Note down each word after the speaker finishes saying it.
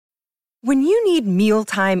When you need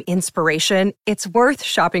mealtime inspiration, it's worth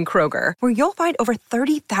shopping Kroger, where you'll find over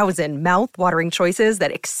 30,000 mouth-watering choices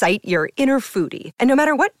that excite your inner foodie. And no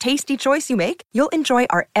matter what tasty choice you make, you'll enjoy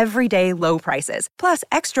our everyday low prices, plus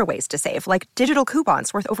extra ways to save, like digital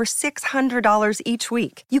coupons worth over $600 each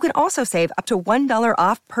week. You can also save up to $1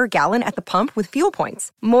 off per gallon at the pump with fuel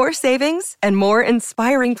points. More savings and more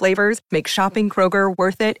inspiring flavors make shopping Kroger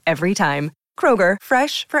worth it every time. Kroger,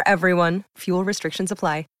 fresh for everyone. Fuel restrictions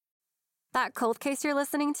apply. That cold case you're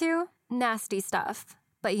listening to? Nasty stuff.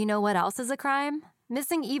 But you know what else is a crime?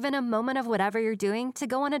 Missing even a moment of whatever you're doing to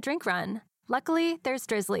go on a drink run. Luckily, there's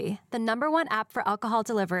Drizzly, the #1 app for alcohol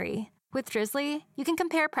delivery. With Drizzly, you can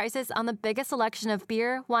compare prices on the biggest selection of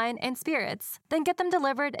beer, wine, and spirits, then get them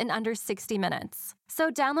delivered in under 60 minutes.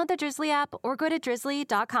 So download the Drizzly app or go to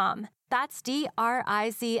drizzly.com. That's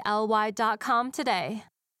DRIZLY.com today.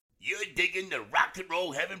 You're digging the Rock and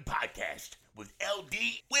Roll Heaven podcast with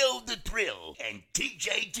LD, Will the Thrill, and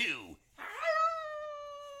TJ2.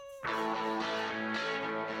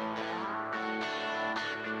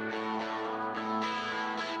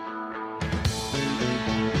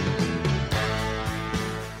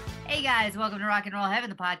 Hey guys, welcome to Rock and Roll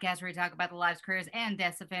Heaven, the podcast where we talk about the lives, careers, and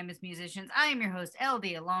deaths of famous musicians. I am your host,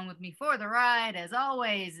 LD. Along with me for the ride, as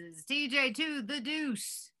always, is TJ2, the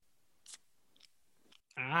Deuce.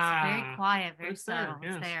 It's very quiet, very subtle.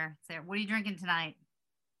 It's there. What are you drinking tonight?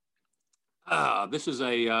 This is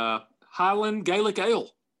a Highland Gaelic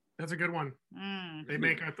Ale. That's a good one. They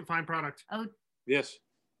make a fine product. Oh, yes.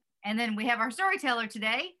 And then we have our storyteller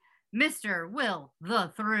today, Mr. Will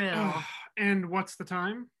the Thrill. And what's the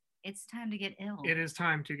time? It's time to get ill. It is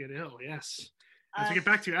time to get ill, yes. As we get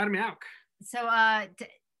back to Adam Yauch. So,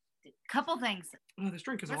 couple things. Oh, this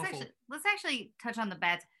drink is awful. Let's actually touch on the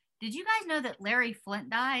bad. Did you guys know that Larry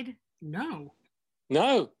Flynt died? No.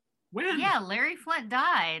 When? Yeah, Larry Flynt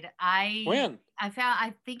died. When?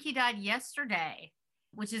 I think he died yesterday,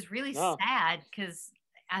 which is really sad because,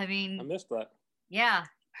 I missed that. Yeah.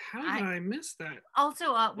 How did I miss that?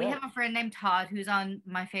 Also, we have a friend named Todd who's on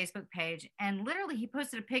my Facebook page, and literally he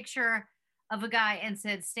posted a picture of a guy and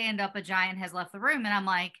said, "Stand up, a giant has left the room." And I'm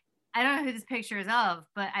like, I don't know who this picture is of,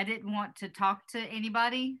 but I didn't want to talk to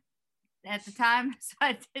anybody at the time, so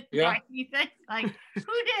I didn't write anything. Like,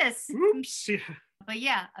 who dis? Oops. Yeah. But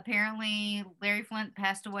yeah, apparently Larry Flynt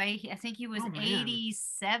passed away. I think he was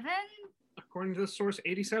 87. According to this source,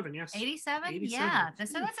 87, yes. 87? Yeah.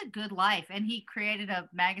 So that's a good life. And he created a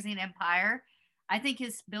magazine empire. I think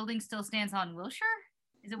his building still stands on Wilshire.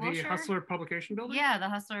 Is it Wilshire? The Hustler Publication Building? Yeah, the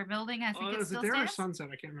Hustler Building. I think it still there stands. or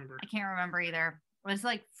Sunset? I can't remember. I can't remember either. It was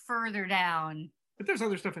like further down. But there's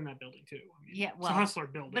other stuff in that building too. Yeah, well, it's the Hustler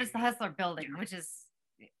Building. But it's the Hustler Building, which is,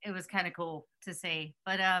 it was kind of cool to see.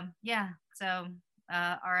 But yeah, so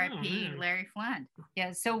R.I.P. Larry Flynt.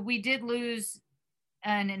 Yeah, so we did lose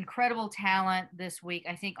an incredible talent this week.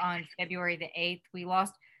 I think on February the 8th, we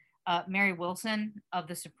lost Mary Wilson of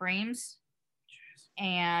the Supremes. Jeez.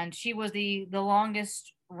 And she was the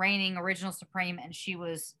longest reigning original Supreme, and she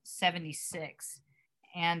was 76.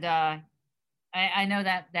 And I know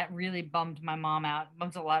that really bummed my mom out,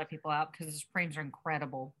 bums a lot of people out, because the Supremes are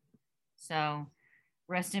incredible. So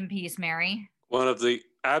rest in peace, Mary. One of the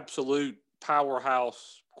absolute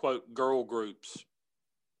powerhouse, quote, girl groups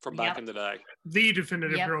from back in the day. The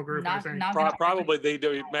definitive girl group, I think. Probably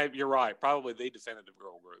maybe you're right. Probably the definitive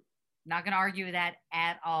girl group. Not going to argue with that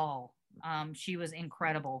at all. She was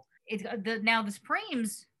incredible. Now the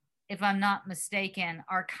Supremes, if I'm not mistaken,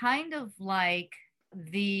 are kind of like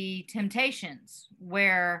the Temptations,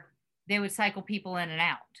 where they would cycle people in and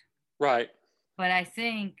out. Right. But I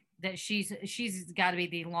think that she's got to be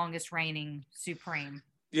the longest reigning Supreme.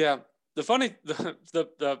 Yeah. The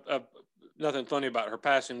nothing funny about her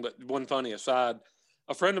passing, but one funny aside,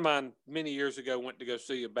 a friend of mine many years ago went to go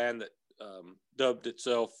see a band that dubbed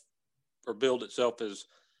itself or billed itself as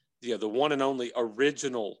the one and only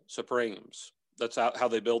original Supremes. That's how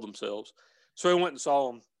they build themselves. So he went and saw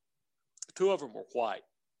them. Two of them were white.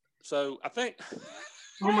 So I think...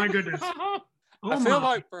 Oh, my goodness. I feel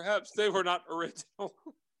like perhaps they were not original.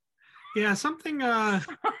 Yeah, something got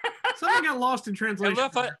lost in translation.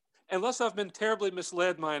 Unless I've been terribly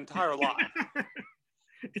misled my entire life.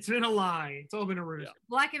 It's been a lie. It's all been a ruse. Yeah.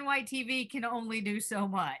 Black and white TV can only do so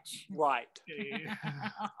much. Right. Yeah.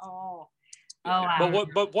 Oh, wow.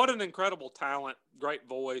 But what an incredible talent, great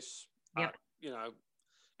voice. Yep.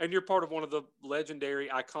 And you're part of one of the legendary,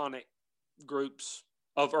 iconic groups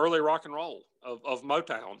of early rock and roll, of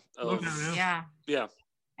Motown. Yeah. Yeah.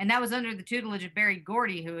 And that was under the tutelage of Berry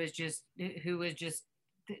Gordy, who was just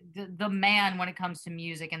the man when it comes to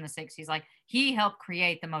music in the 60s. Like, he helped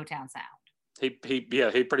create the Motown sound. He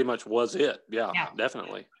pretty much was it. Yeah.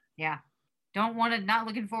 Definitely. Yeah. Not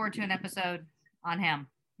looking forward to an episode on him.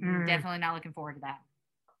 Definitely not looking forward to that.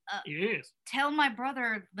 Yes. Tell my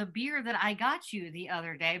brother the beer that I got you the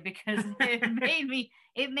other day, because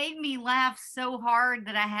it made me laugh so hard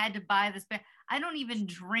that I had to buy this beer. I don't even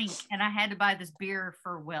drink, and I had to buy this beer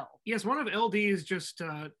for Will. Yes, one of LD's just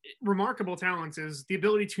remarkable talents is the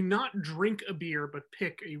ability to not drink a beer, but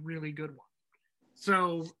pick a really good one.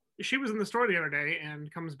 So she was in the store the other day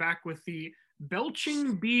and comes back with the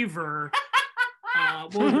Belching Beaver.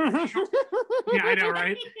 Yeah, I know,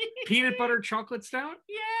 right? Peanut butter chocolate stout?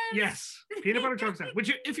 Yes, peanut butter chocolate stout.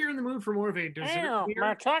 Which, if you're in the mood for more of a dessert beer,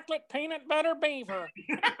 my chocolate peanut butter beaver.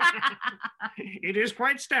 it is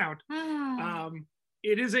quite stout.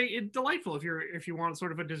 It's delightful if you want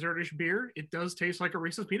sort of a dessertish beer. It does taste like a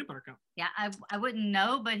Reese's peanut butter cup. Yeah, I wouldn't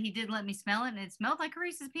know, but he did let me smell it, and it smelled like a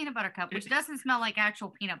Reese's peanut butter cup, which doesn't smell like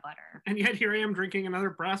actual peanut butter. And yet here I am drinking another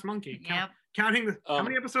Brass Monkey. Yep. Counting how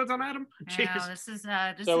many episodes on Adam? No, this is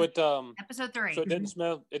episode 3. So it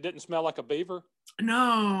didn't smell like a beaver?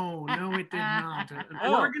 No, it did not.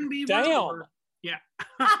 An Oregon beaver. Damn. Yeah.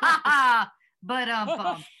 But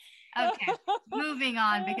okay, moving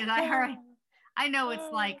on, because I know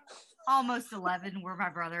it's like almost 11 where my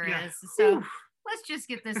brother is. So let's just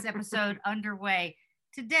get this episode underway.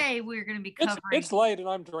 Today we're going to be covering. It's late and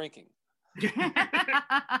I'm drinking.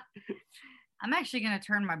 I'm actually going to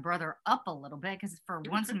turn my brother up a little bit, because for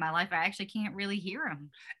once in my life I actually can't really hear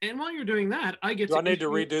him. And while you're doing that, I need to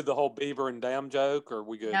redo the whole beaver and dam joke, or are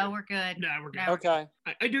we good? No, we're good. No, we're good. Okay.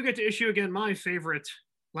 I do get to issue again my favorite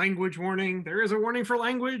language warning. There is a warning for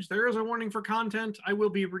language. There is a warning for content. I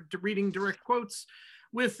will be reading direct quotes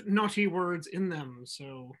with naughty words in them.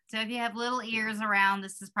 So if you have little ears around,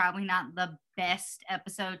 this is probably not the best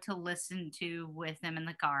episode to listen to with them in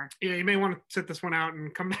the car. Yeah, you may want to sit this one out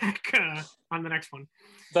and come back on the next one.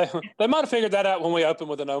 They might have figured that out when we opened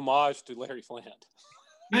with an homage to Larry Flint.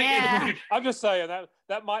 Yeah. I'm just saying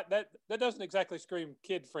that doesn't exactly scream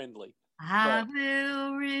kid friendly. I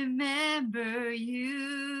will remember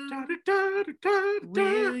you.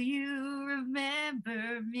 Will you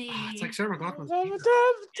remember me? It's like Sarah McLachlan's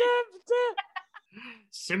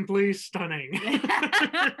Simply stunning.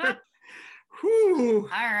 Whew.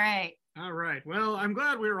 All right. Well, I'm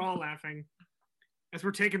glad we were all laughing as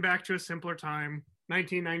we're taken back to a simpler time.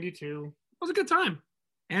 1992. It was a good time.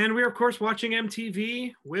 And we're, of course, watching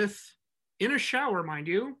MTV with, in a shower, mind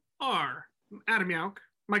you, are Adam Yauch,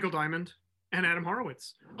 Michael Diamond, and Adam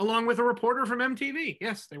Horowitz, along with a reporter from MTV.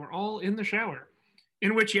 Yes, they were all in the shower,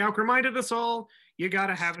 in which Yauch reminded us all, you got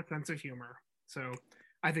to have a sense of humor. So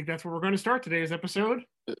I think that's where we're going to start today's episode.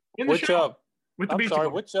 In the shower with the Beastie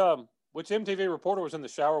Boys. Which MTV reporter was in the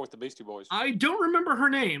shower with the Beastie Boys? I don't remember her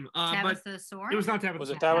name. Tabitha Soren? It was not Tabitha.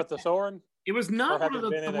 Was it Tabitha Soren? It was not one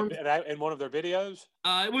of in one of their videos?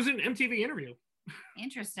 It was an MTV interview.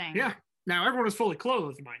 Interesting. Yeah. Now, everyone was fully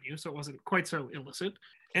clothed, mind you, so it wasn't quite so illicit.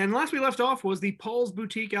 And last we left off was the Paul's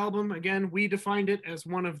Boutique album. Again, we defined it as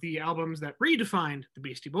one of the albums that redefined the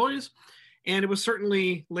Beastie Boys, and it was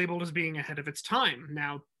certainly labeled as being ahead of its time.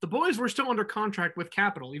 Now, the boys were still under contract with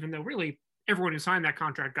Capitol, even though really everyone who signed that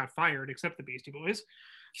contract got fired except the Beastie Boys.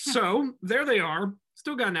 So there they are,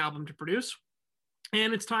 still got an album to produce.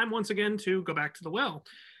 And it's time once again to go back to the well.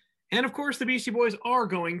 And of course, the Beastie Boys are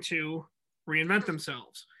going to reinvent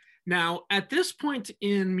themselves. Now, at this point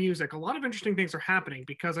in music, a lot of interesting things are happening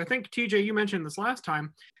because I think, TJ, you mentioned this last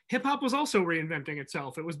time, hip-hop was also reinventing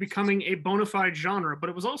itself. It was becoming a bona fide genre, but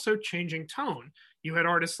it was also changing tone. You had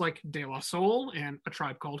artists like De La Soul and A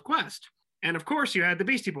Tribe Called Quest. And of course, you had the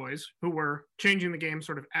Beastie Boys, who were changing the game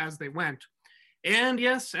sort of as they went. And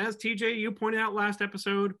yes, as TJ, you pointed out last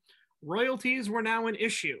episode, royalties were now an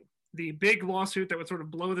issue. The big lawsuit that would sort of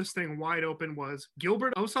blow this thing wide open was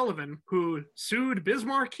Gilbert O'Sullivan, who sued Biz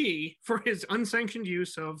Markie for his unsanctioned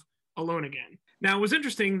use of Alone Again. Now, it was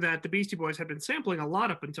interesting that the Beastie Boys had been sampling a lot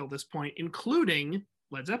up until this point, including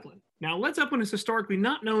Led Zeppelin. Now, Led Zeppelin is historically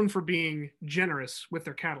not known for being generous with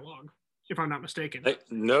their catalog, if I'm not mistaken.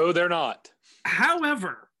 No, they're not.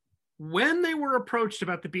 However, when they were approached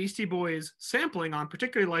about the Beastie Boys sampling on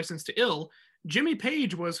particularly Licensed to Ill, Jimmy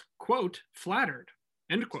Page was, quote, flattered,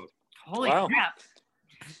 end quote. Holy crap.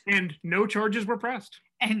 And no charges were pressed.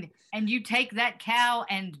 And you take that cow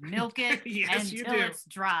and milk it yes, until it's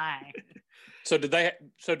dry. So they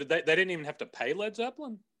didn't even have to pay Led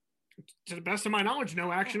Zeppelin? To the best of my knowledge,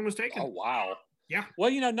 no action was taken. Oh, wow. Yeah. Well,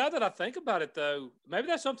 now that I think about it, though, maybe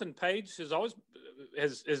that's something Page has always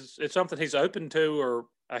is something he's open to, or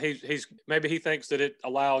he's maybe he thinks that it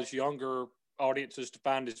allows younger audiences to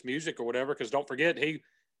find his music or whatever. Because don't forget,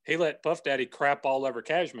 he let Puff Daddy crap all over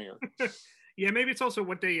Kashmir. Yeah, maybe it's also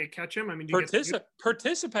what day you catch him. I mean, do you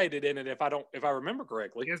participated in it if I remember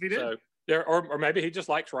correctly. Yes, he did. So or maybe he just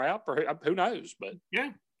likes rap, or who knows? But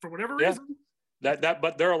yeah, for whatever reason.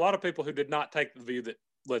 But there are a lot of people who did not take the view that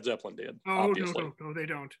Led Zeppelin did. Oh, obviously. no, they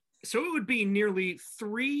don't. So it would be nearly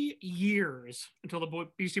 3 years until the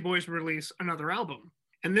Beastie Boys release another album.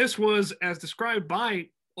 And this was, as described by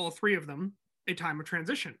all three of them, a time of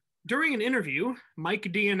transition. During an interview,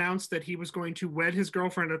 Mike D announced that he was going to wed his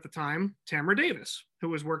girlfriend at the time, Tamara Davis, who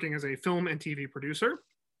was working as a film and TV producer.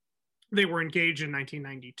 They were engaged in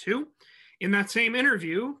 1992. In that same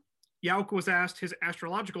interview, Jauch was asked his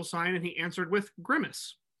astrological sign, and he answered with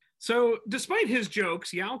Grimace. So despite his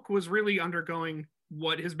jokes, Jauch was really undergoing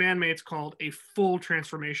what his bandmates called a full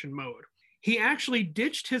transformation mode. He actually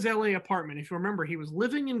ditched his LA apartment. If you remember, he was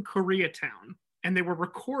living in Koreatown, and they were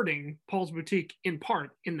recording Paul's Boutique in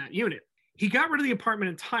part in that unit. He got rid of the apartment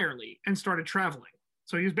entirely and started traveling.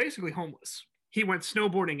 So he was basically homeless. He went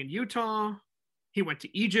snowboarding in Utah. He went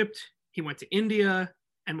to Egypt. He went to India.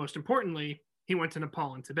 And most importantly, he went to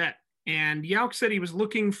Nepal and Tibet. And Jauch said he was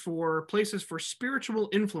looking for places for spiritual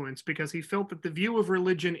influence because he felt that the view of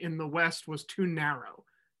religion in the West was too narrow.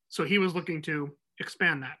 So he was looking to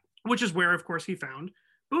expand that, which is where, of course, he found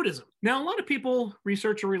Buddhism. Now, a lot of people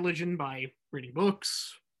research a religion by reading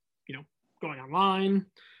books, going online.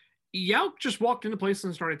 Jauch just walked into places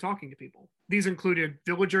and started talking to people. These included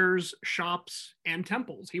villagers, shops, and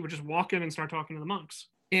temples. He would just walk in and start talking to the monks.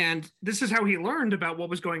 And this is how he learned about what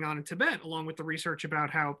was going on in Tibet, along with the research about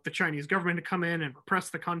how the Chinese government had come in and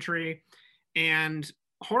repressed the country. And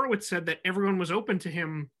Horowitz said that everyone was open to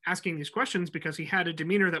him asking these questions because he had a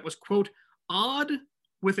demeanor that was, quote, odd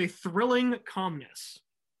with a thrilling calmness,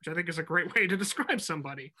 which I think is a great way to describe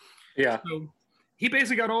somebody. Yeah. So he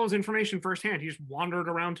basically got all his information firsthand. He just wandered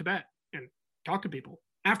around Tibet and talked to people.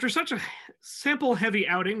 After such a sample-heavy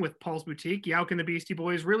outing with Paul's Boutique, Jauch and the Beastie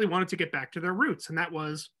Boys really wanted to get back to their roots, and that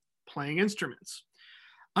was playing instruments.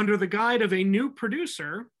 Under the guide of a new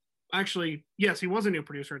producer, actually, yes, he was a new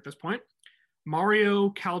producer at this point,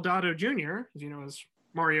 Mario Caldato Jr., as you know as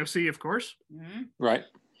Mario C., of course. Mm-hmm. Right.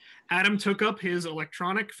 Adam took up his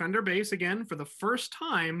electronic Fender bass again for the first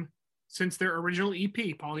time since their original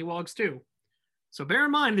EP, Pollywogs 2. So bear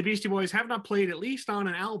in mind, the Beastie Boys have not played at least on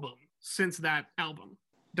an album since that album.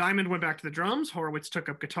 Diamond went back to the drums, Horowitz took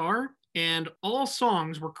up guitar, and all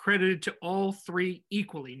songs were credited to all three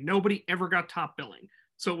equally. Nobody ever got top billing.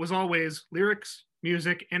 So it was always lyrics,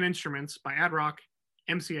 music, and instruments by Ad Rock,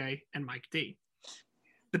 MCA, and Mike D.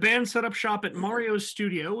 The band set up shop at Mario's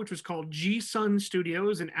studio, which was called G-Sun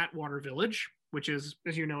Studios in Atwater Village, which is,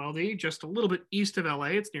 as you know, LD, just a little bit east of LA.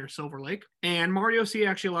 It's near Silver Lake. And Mario C.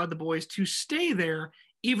 actually allowed the boys to stay there,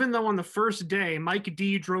 even though on the first day, Mike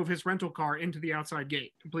D drove his rental car into the outside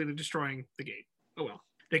gate, completely destroying the gate. Oh well.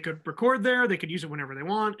 They could record there, they could use it whenever they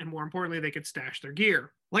want, and more importantly, they could stash their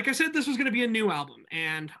gear. Like I said, this was going to be a new album,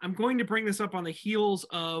 and I'm going to bring this up on the heels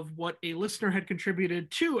of what a listener had contributed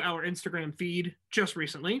to our Instagram feed just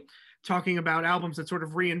recently, talking about albums that sort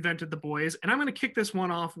of reinvented the boys, and I'm going to kick this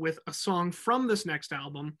one off with a song from this next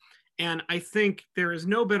album, and I think there is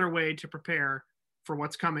no better way to prepare for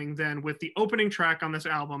what's coming than with the opening track on this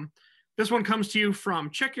album. This one comes to you from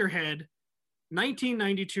Check Your Head,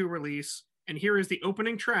 1992 release, and here is the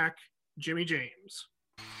opening track, Jimmy James.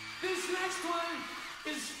 This next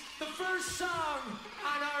one is the first song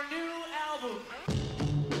on our new album.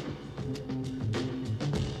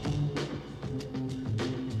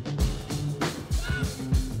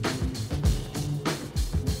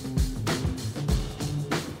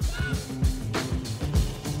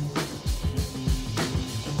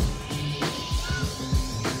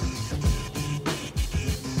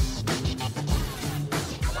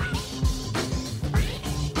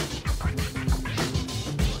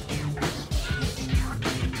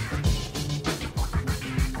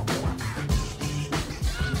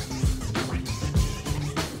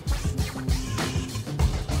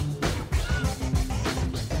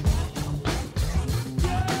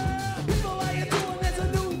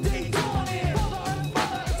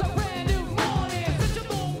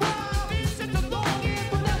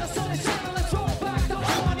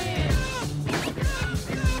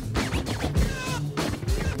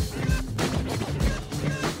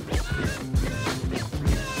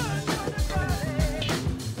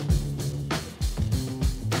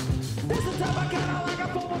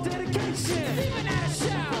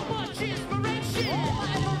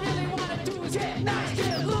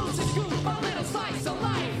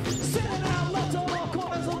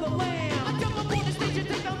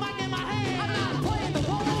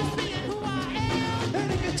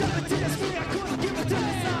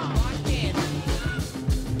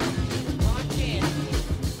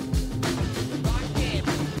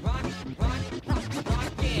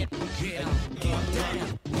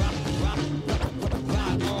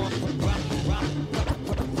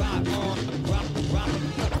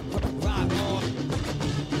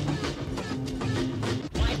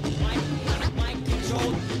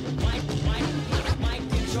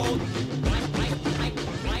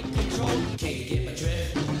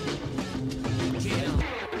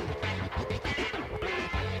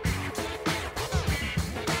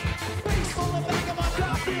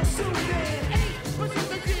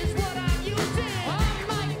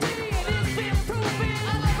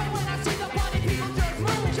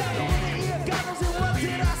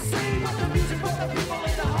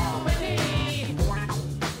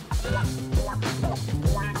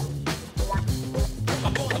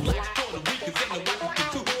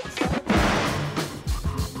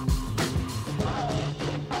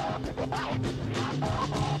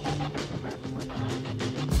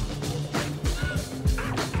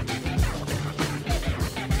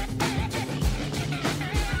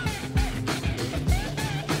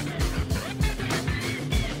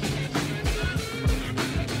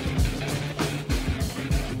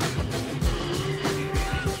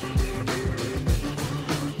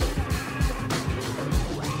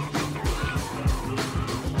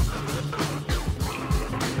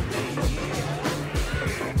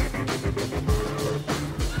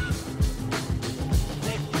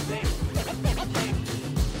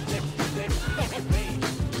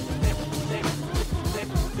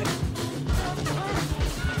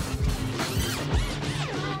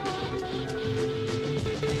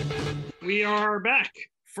 are back.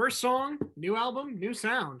 First song, new album, new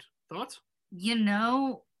sound. Thoughts?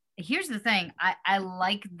 Here's the thing. I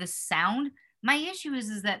like the sound. My issue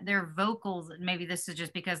is that their vocals, maybe this is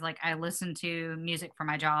just because like I listen to music for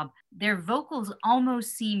my job, their vocals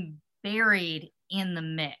almost seem buried in the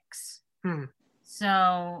mix.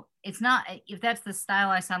 So it's not, if that's the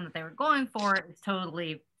stylized sound that they were going for, it's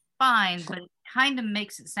totally fine, but it kind of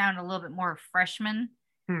makes it sound a little bit more freshman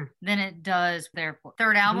than it does their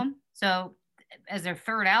third album. So as their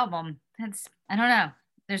third album, I don't know.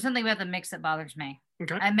 There's something about the mix that bothers me.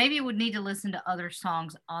 Okay. I maybe would need to listen to other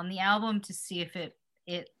songs on the album to see if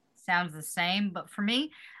it sounds the same. But for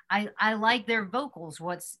me, I like their vocals.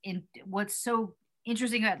 What's so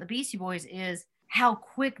interesting about the Beastie Boys is how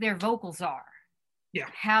quick their vocals are. Yeah.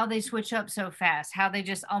 How they switch up so fast. How they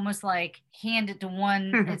just almost like hand it to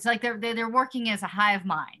one. It's like they're working as a hive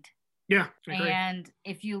mind. Yeah. I agree. And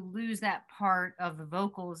if you lose that part of the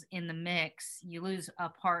vocals in the mix, you lose a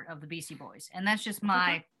part of the Beastie Boys. And that's just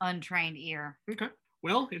my untrained ear. Okay.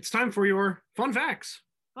 Well, it's time for your fun facts.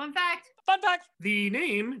 Fun fact. Fun fact. The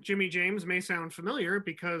name Jimmy James may sound familiar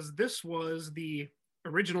because this was the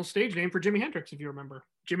original stage name for Jimi Hendrix, if you remember.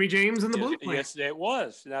 Jimmy James and the Blue Plan. Yes, it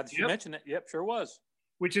was. Now that you mention it, yep, sure was.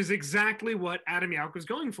 Which is exactly what Adam Yauch was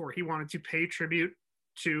going for. He wanted to pay tribute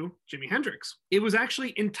to Jimi Hendrix. It was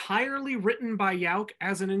actually entirely written by Yauch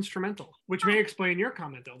as an instrumental, which may explain your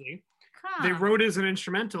comment, LD. They wrote it as an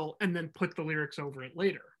instrumental and then put the lyrics over it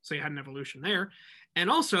later. So you had an evolution there. And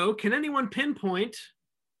also, can anyone pinpoint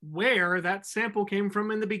where that sample came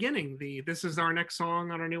from in the beginning? This is our next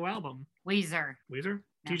song on our new album. Weezer. No,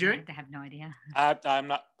 TJ? I have no idea.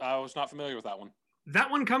 I was not familiar with that one. That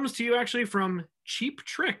one comes to you actually from Cheap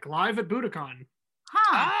Trick live at Budokan.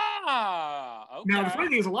 Okay. Now, the funny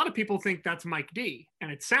thing is, a lot of people think that's Mike D, and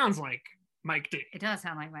it sounds like Mike D. It does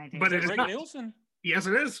sound like Mike D. But it is Rick not. Nielsen? Yes,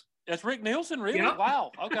 it is. That's Rick Nielsen, really? Yep.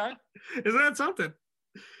 Wow. Okay. Isn't that something?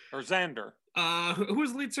 Or Xander. Who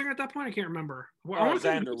was the lead singer at that point? I can't remember.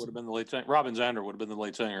 Xander would have been the lead singer. Robin Xander would have been the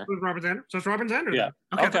lead singer. It was Robin Xander. So it's Robin Xander. Yeah.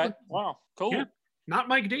 Then. Okay. Wow. Cool. Yeah. Not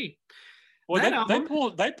Mike D. Well,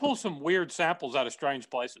 they pull some weird samples out of strange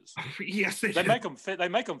places. Yes, they make them fit. They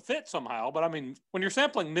make them fit somehow. But I mean, when you're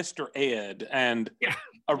sampling Mr. Ed and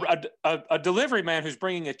a delivery man who's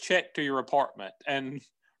bringing a check to your apartment and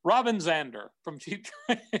Robin Xander from Cheap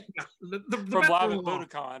Trick from Live at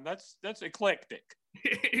Budokan, that's eclectic.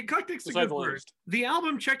 Eclectic's a good word. The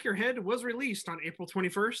album Check Your Head was released on April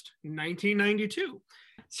 21st, 1992.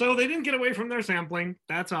 So they didn't get away from their sampling,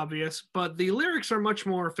 that's obvious, but the lyrics are much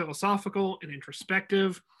more philosophical and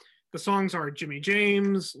introspective. The songs are Jimmy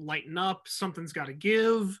James, Lighten Up, Something's Gotta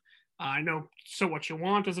Give. I know So What You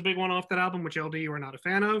Want is a big one off that album, which LD you are not a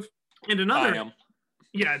fan of. And another... I am.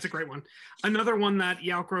 Yeah, it's a great one. Another one that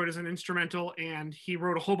Yauch wrote as an instrumental, and he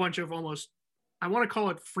wrote a whole bunch of almost, I want to call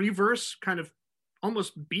it free verse, kind of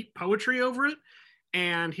almost beat poetry over it.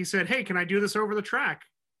 And he said, hey, can I do this over the track?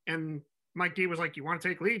 And Mike D was like, you want to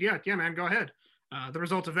take lead? Yeah, man, go ahead. The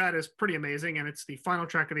result of that is pretty amazing, and it's the final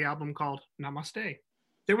track of the album called Namaste.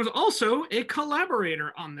 There was also a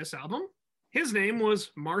collaborator on this album. His name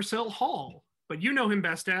was Marcel Hall, but you know him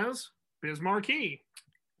best as Biz Markie.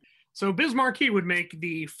 So Biz Markie would make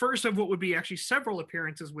the first of what would be actually several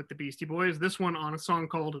appearances with the Beastie Boys, this one on a song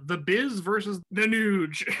called The Biz versus The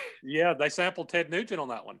Nuge. Yeah, they sampled Ted Nugent on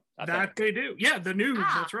that one. They do. Yeah, The Nuge,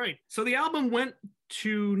 that's right. So the album went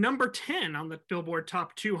to number 10 on the Billboard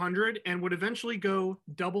Top 200 and would eventually go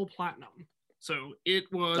double platinum. So it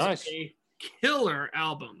was a killer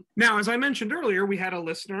album. Now, as I mentioned earlier, we had a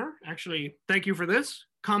listener, actually, thank you for this,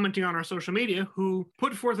 commenting on our social media, who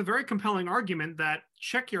put forth a very compelling argument that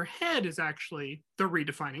Check Your Head is actually the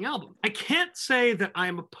redefining album. I can't say that I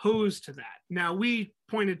am opposed to that. Now, we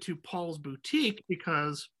pointed to Paul's Boutique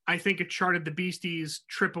because I think it charted the Beasties'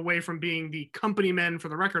 trip away from being the company men for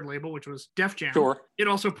the record label, which was Def Jam. Sure. It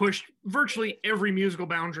also pushed virtually every musical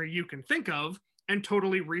boundary you can think of and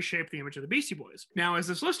totally reshaped the image of the Beastie Boys. Now, as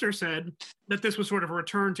this listener said, that this was sort of a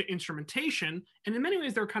return to instrumentation, and in many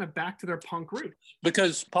ways, they're kind of back to their punk roots.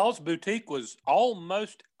 Because Paul's Boutique was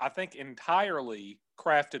almost, I think, entirely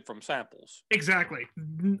crafted from samples. Exactly.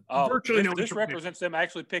 Virtually no. This represents them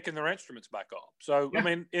actually picking their instruments back up. So, I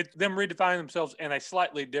mean, it's them redefining themselves in a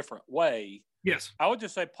slightly different way. Yes. I would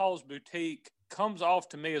just say Paul's Boutique comes off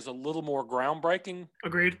to me as a little more groundbreaking.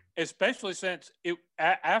 Agreed. Especially since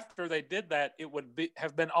after they did that, it would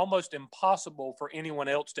have been almost impossible for anyone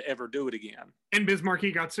else to ever do it again. And Biz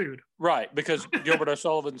Markie got sued. Right, because Gilbert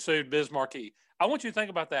O'Sullivan sued Biz Markie. I want you to think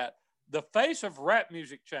about that. The face of rap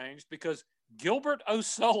music changed because Gilbert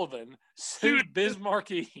O'Sullivan sued Biz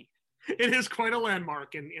Markie. It is quite a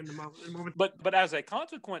landmark in the moment. But as a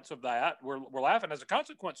consequence of that, we're laughing. As a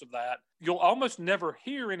consequence of that, you'll almost never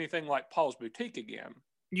hear anything like Paul's Boutique again.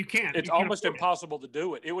 You can't. It's almost impossible to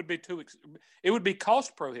do it. It would be it would be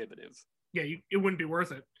cost prohibitive. Yeah, it wouldn't be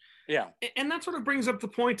worth it. Yeah. And that sort of brings up the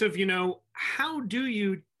point of, how do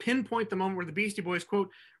you pinpoint the moment where the Beastie Boys, quote,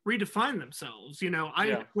 redefine themselves?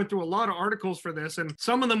 I went through a lot of articles for this, and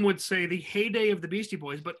some of them would say the heyday of the Beastie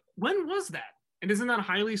Boys, but when was that? And isn't that a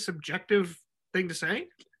highly subjective thing to say?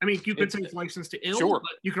 I mean, you could say it's Licensed to Ill, sure.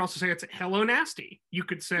 But you could also say it's Hello Nasty. You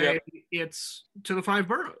could say it's To the Five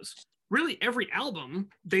Boroughs. Really, every album,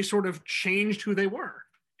 they sort of changed who they were.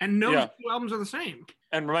 And no two albums are the same.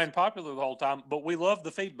 And remained popular the whole time, but we love the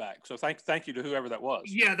feedback. So thank you to whoever that was.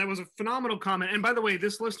 Yeah, that was a phenomenal comment. And by the way,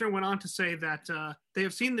 this listener went on to say that they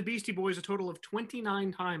have seen the Beastie Boys a total of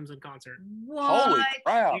 29 times in concert. What? Holy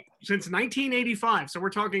crap. Since 1985. So we're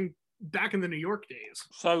talking back in the New York days.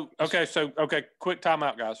 So, quick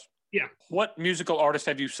timeout, guys. Yeah. What musical artist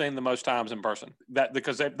have you seen the most times in person?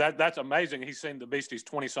 Because that's amazing. He's seen the Beasties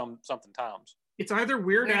 20-something times. It's either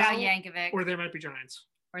Weird Al Yankovic or They Might Be Giants.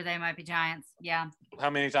 Or They Might Be Giants. Yeah. How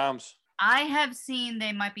many times? I have seen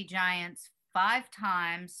They Might Be Giants 5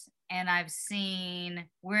 times, and I've seen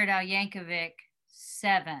Weird Al Yankovic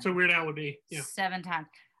 7. So Weird Al would be 7 times.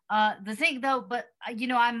 The thing though, but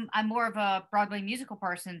I'm more of a Broadway musical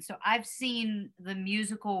person, so I've seen the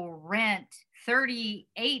musical Rent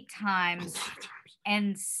 38 times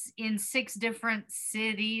and in 6 different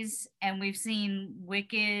cities, and we've seen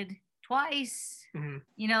Wicked twice.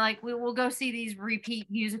 Mm-hmm. We'll go see these repeat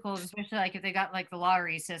musicals, especially if they got the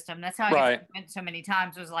lottery system. That's how I went so many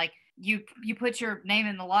times, was you put your name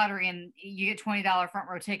in the lottery and you get $20 front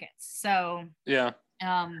row tickets. So yeah.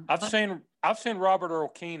 I've seen Robert Earl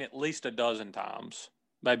Keen at least a dozen times,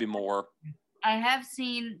 maybe more. I have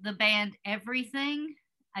seen the band Everything,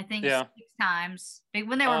 I think 6 times.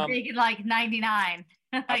 When they were big in 99.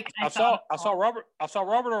 I saw Robert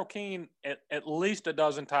Earl Keen at least a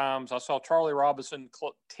dozen times. I saw Charlie Robinson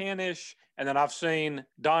 10-ish, and then I've seen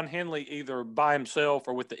Don Henley either by himself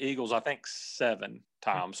or with the Eagles, I think 7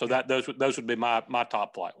 times. So those would be my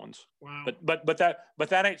top flight ones. Wow. But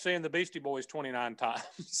that ain't seeing the Beastie Boys 29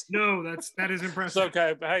 times. No, that is impressive. So,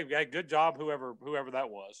 okay, hey, good job, whoever that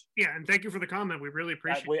was. Yeah, and thank you for the comment. We really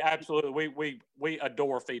appreciate it. We absolutely we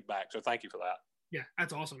adore feedback. So thank you for that. Yeah,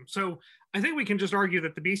 that's awesome. So I think we can just argue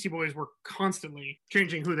that the Beastie Boys were constantly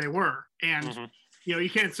changing who they were. And, you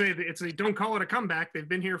can't say that don't call it a comeback. They've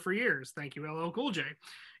been here for years. Thank you, LL Cool J.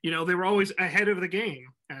 They were always ahead of the game.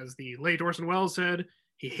 As the late Orson Welles said,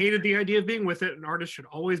 he hated the idea of being with it. An artist should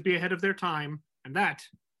always be ahead of their time. And that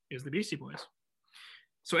is the Beastie Boys.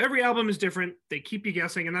 So every album is different. They keep you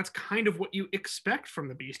guessing. And that's kind of what you expect from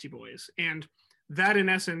the Beastie Boys. And that, in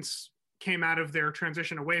essence, came out of their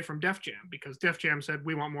transition away from Def Jam, because Def Jam said,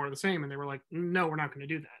 we want more of the same. And they were like, no, we're not going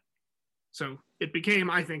to do that. So it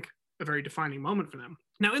became, I think, a very defining moment for them.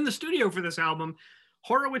 Now, in the studio for this album,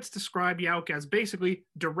 Horowitz described Jauch as basically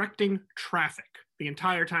directing traffic the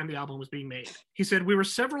entire time the album was being made. He said, we were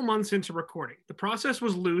several months into recording. The process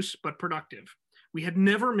was loose but productive. We had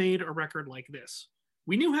never made a record like this.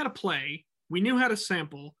 We knew how to play, we knew how to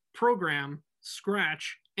sample, program,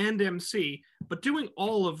 scratch, and MC, but doing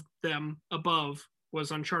all of them above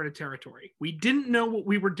was uncharted territory. We didn't know what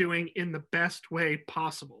we were doing in the best way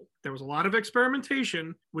possible. There was a lot of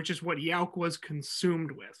experimentation, which is what Jauch was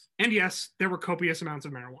consumed with. And yes, there were copious amounts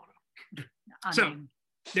of marijuana. So,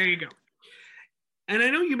 there you go. And I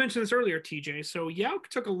know you mentioned this earlier, TJ. So Jauch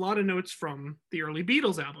took a lot of notes from the early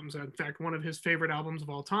Beatles albums. In fact, one of his favorite albums of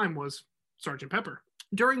all time was Sgt. Pepper.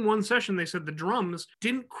 During one session, they said the drums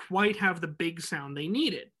didn't quite have the big sound they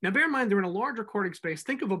needed. Now, bear in mind, they're in a large recording space.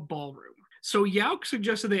 Think of a ballroom. So Jauch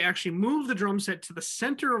suggested they actually move the drum set to the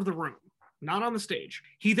center of the room, not on the stage.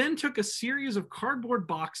 He then took a series of cardboard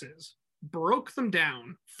boxes, broke them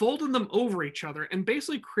down, folded them over each other, and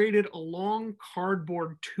basically created a long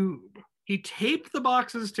cardboard tube. He taped the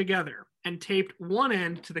boxes together and taped one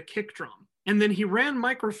end to the kick drum. And then he ran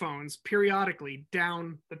microphones periodically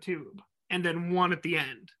down the tube, and then one at the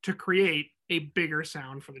end to create a bigger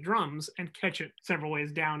sound for the drums and catch it several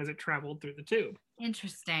ways down as it traveled through the tube.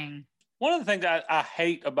 Interesting. One of the things I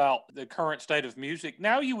hate about the current state of music,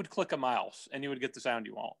 now you would click a mouse and you would get the sound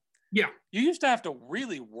you want. Yeah. You used to have to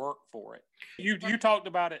really work for it. You talked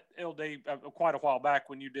about it, LD, quite a while back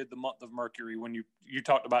when you did the Month of Mercury, when you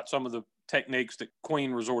talked about some of the techniques that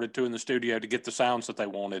Queen resorted to in the studio to get the sounds that they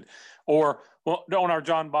wanted. Or on our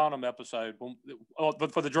John Bonham episode,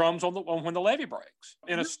 but for the drums when the levee breaks.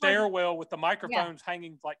 In a stairwell with the microphones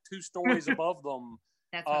hanging like 2 stories above them.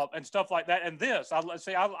 That's and stuff like that. And this,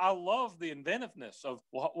 I love the inventiveness of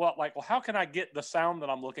how can I get the sound that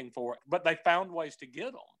I'm looking for? But they found ways to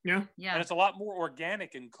get them. Yeah. And it's a lot more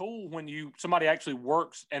organic and cool when somebody actually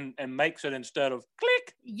works and makes it instead of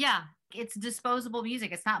click. Yeah. It's disposable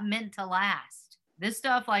music. It's not meant to last. This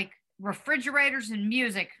stuff like refrigerators and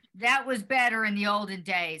music, that was better in the olden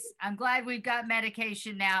days. I'm glad we've got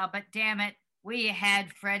medication now, but damn it, we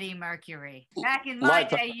had Freddie Mercury. Back in my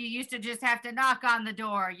day, you used to just have to knock on the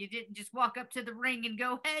door. You didn't just walk up to the ring and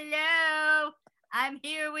go, "Hello, I'm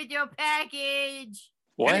here with your package."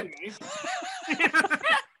 What?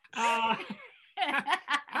 How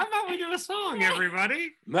about we do a song,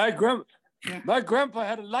 everybody? My grandpa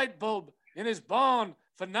had a light bulb in his barn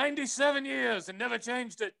for 97 years and never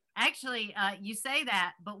changed it. Actually, you say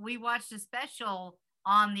that, but we watched a special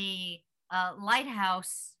on the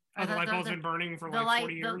lighthouse. Oh, the light bulb's been burning for like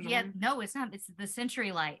 40 years? No, it's not. It's the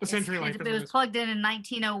Century Light. The Century Light. It was plugged in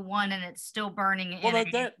 1901, and it's still burning. Well,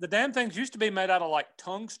 the damn things used to be made out of like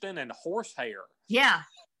tungsten and horsehair. Yeah.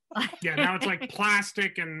 Yeah, now it's like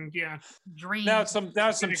plastic and dreams. Now it's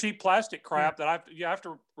some cheap plastic crap that I have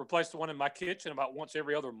to replace the one in my kitchen about once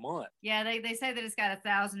every other month. Yeah, they say that it's got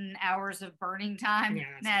 1,000 hours of burning time.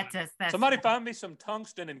 Yeah, that's somebody find me some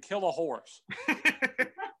tungsten and kill a horse.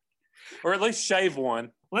 Or at least shave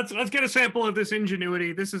one. Let's get a sample of this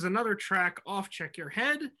ingenuity. This is another track off Check Your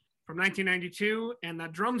Head from 1992, and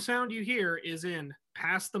that drum sound you hear is in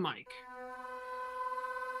Pass the Mic.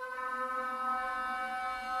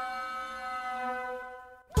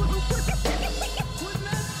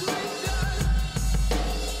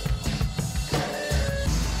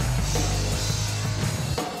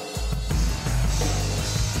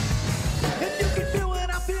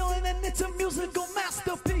 It's a musical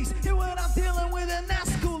masterpiece. Hear what I'm dealing with, and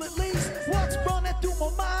that's cool at least. What's running through my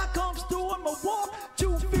mind comes through in my walk.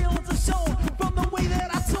 True feelings are shown from the way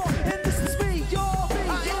that I talk. And this is me, y'all.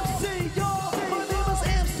 I MC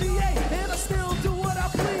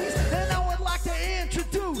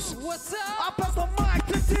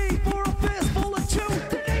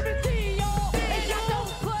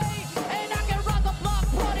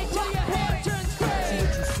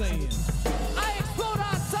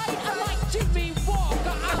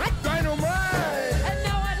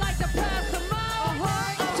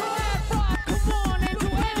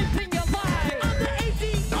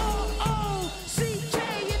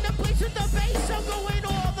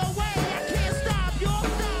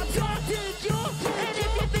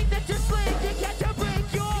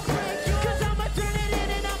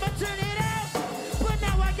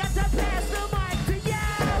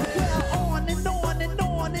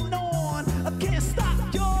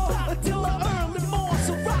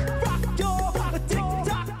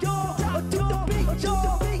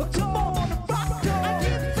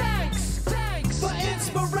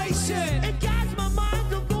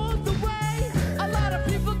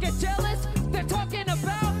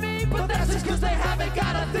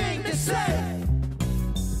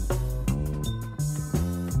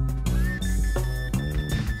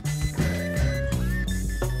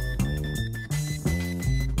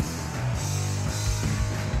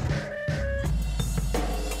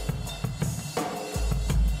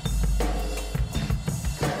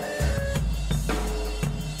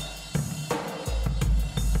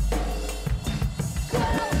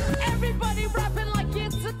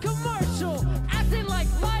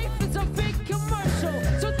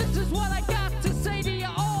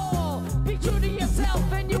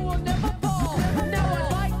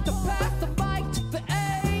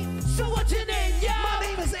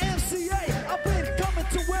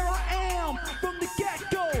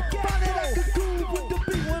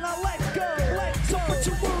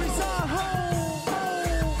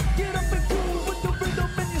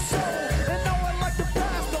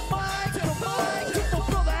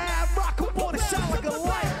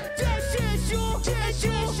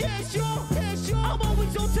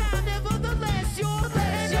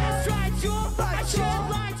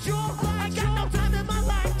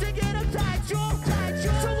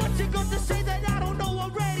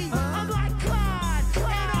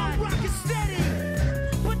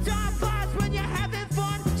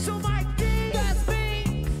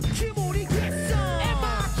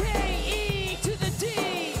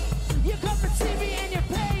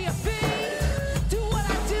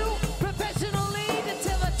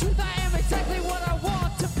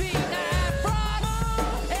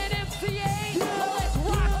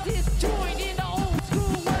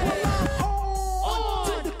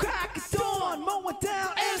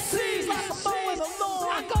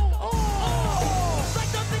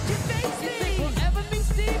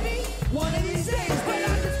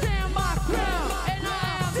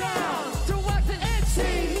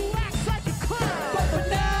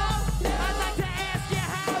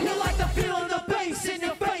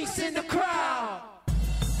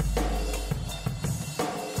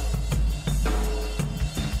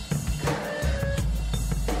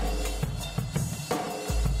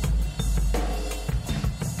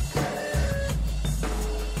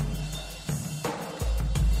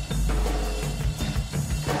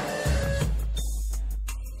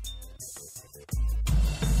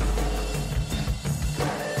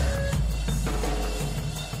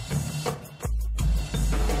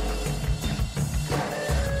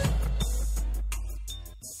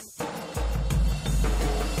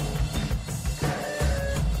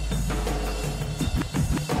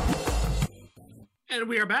And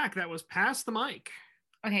we are back. That was Pass the Mic.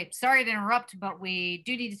 Okay, sorry to interrupt, but we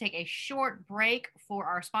do need to take a short break for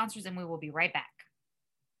our sponsors, and we will be right back.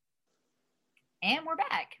 And we're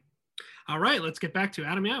back. All right, let's get back to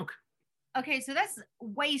Adam Yauch. Okay, so that's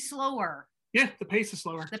way slower. Yeah, the pace is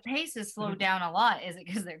slower. The pace is slowed down a lot. Is it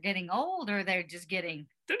because they're getting old, or they're just getting?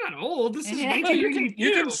 They're not old. This is Yeah.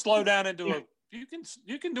 You can slow down into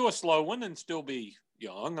you can do a slow one and still be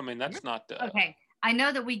young. I mean, that's not Okay, I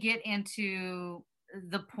know that we get into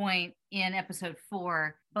the point in episode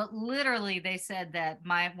 4, but literally they said that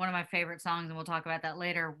one of my favorite songs, and we'll talk about that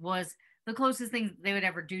later, was the closest thing they would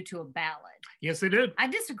ever do to a ballad. Yes, they did. I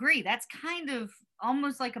disagree. That's kind of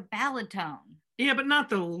almost like a ballad tone. Yeah, but not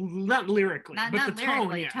lyrically. Not the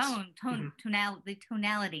lyrically. tone, yes. The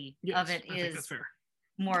tonality Yes, of it I think that's is fair.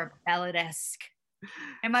 more ballad-esque.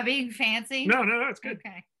 Am I being fancy? No, it's good.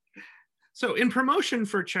 Okay. So in promotion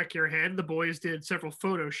for Check Your Head, the boys did several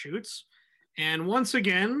photo shoots. And once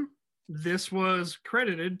again, this was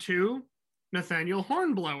credited to Nathaniel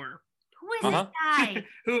Hornblower. Who is this guy?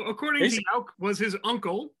 Who, according to Yauch, was his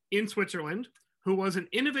uncle in Switzerland, who was an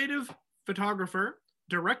innovative photographer,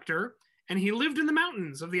 director, and he lived in the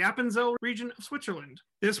mountains of the Appenzell region of Switzerland.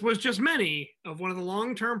 This was just many of one of the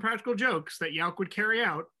long-term practical jokes that Yauch would carry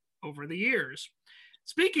out over the years.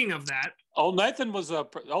 Speaking of that, Old Nathan was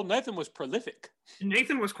prolific.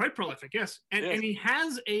 Nathan was quite prolific, yes. And he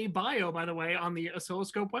has a bio, by the way, on the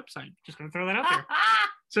Oscilloscope website. Just going to throw that out there.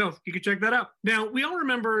 So you can check that out. Now, we all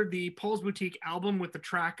remember the Paul's Boutique album with the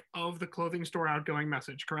track of the clothing store outgoing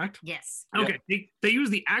message, correct? Yes. Okay. Yeah. They use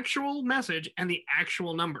the actual message and the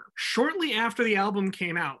actual number. Shortly after the album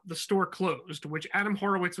came out, the store closed, which Adam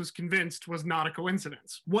Horowitz was convinced was not a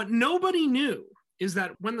coincidence. What nobody knew is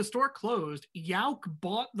that when the store closed, Yauch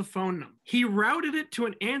bought the phone number. He routed it to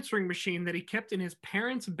an answering machine that he kept in his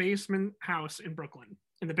parents' basement house in Brooklyn,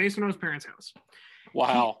 in the basement of his parents' house.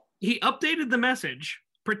 Wow. He updated the message,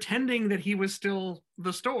 pretending that he was still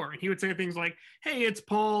the store. And he would say things like, hey, it's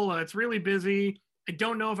Paul. It's really busy. I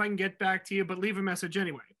don't know if I can get back to you, but leave a message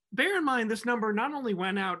anyway. Bear in mind, this number not only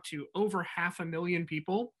went out to over 500,000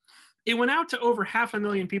 people, it went out to over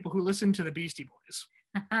 500,000 people who listened to the Beastie Boys.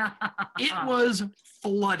 It was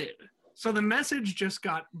flooded. So the message just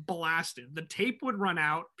got blasted. The tape would run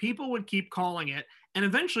out, people would keep calling it, and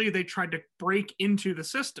eventually they tried to break into the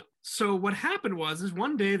system. So what happened was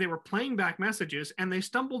one day they were playing back messages and they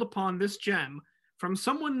stumbled upon this gem from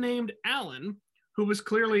someone named Alan, who was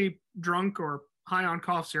clearly drunk or high on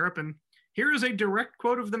cough syrup. And here is a direct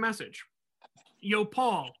quote of the message. Yo,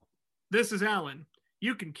 Paul, this is Alan.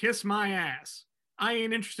 You can kiss my ass. I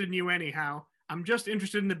ain't interested in you anyhow. I'm just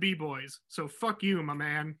interested in the B-boys, so fuck you, my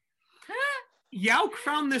man. Yauch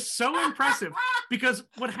found this so impressive because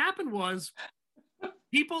what happened was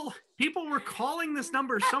people were calling this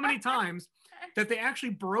number so many times that they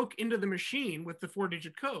actually broke into the machine with the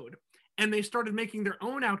 4-digit code, and they started making their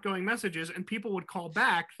own outgoing messages, and people would call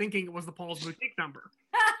back thinking it was the Paul's Boutique number.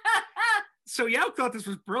 So Yauch thought this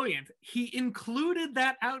was brilliant. He included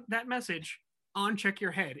that message on Check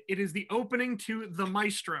Your Head. It is the opening to The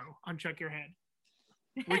Maestro on Check Your Head,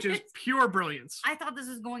 which is pure brilliance. I thought this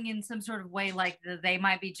was going in some sort of way like the They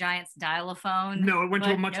Might Be Giants dial-a-phone. No, it went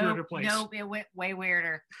to a much weirder place. Nope, it went way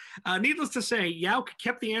weirder. Needless to say, Yauch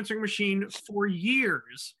kept the answering machine for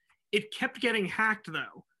years. It kept getting hacked,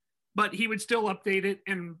 though, but he would still update it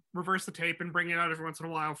and reverse the tape and bring it out every once in a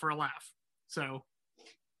while for a laugh. So,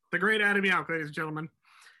 the great Adam Yauch, ladies and gentlemen.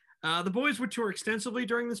 The boys would tour extensively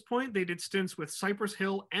during this point. They did stints with Cypress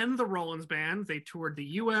Hill and the Rollins Band. They toured the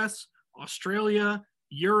U.S., Australia,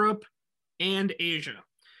 Europe, and Asia.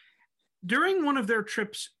 During one of their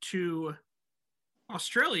trips to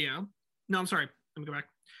Australia, let me go back.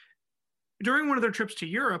 During one of their trips to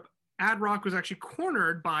Europe, Ad Rock was actually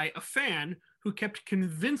cornered by a fan who kept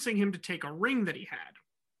convincing him to take a ring that he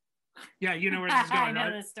had. Yeah, you know where this is going, I know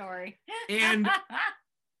right? the story. And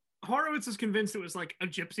Horowitz is convinced it was like a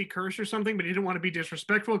gypsy curse or something, but he didn't want to be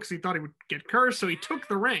disrespectful because he thought he would get cursed. So he took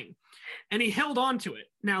the ring and he held on to it.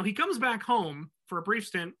 Now he comes back home for a brief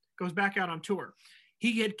stint, goes back out on tour.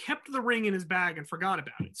 He had kept the ring in his bag and forgot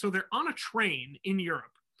about it. So they're on a train in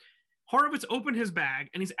Europe. Horowitz opened his bag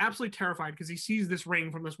and he's absolutely terrified because he sees this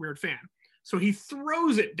ring from this weird fan. So he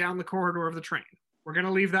throws it down the corridor of the train. We're going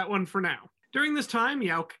to leave that one for now. During this time,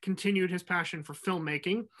 Yauch continued his passion for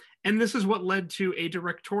filmmaking, and this is what led to a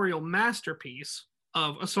directorial masterpiece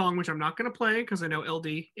of a song which I'm not going to play because I know, LD,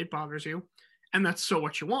 it bothers you, and that's So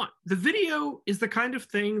What You Want. The video is the kind of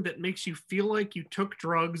thing that makes you feel like you took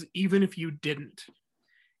drugs even if you didn't.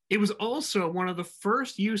 It was also one of the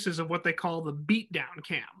first uses of what they call the beatdown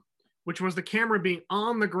cam, which was the camera being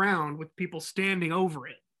on the ground with people standing over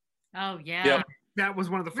it. Oh, yeah. Yep. That was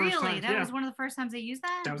one of the first Really? times. That yeah. was one of the first times they used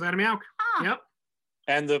that? That was Adam Yauch. Huh. Yep.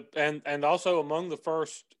 And also among the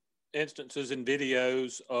first instances in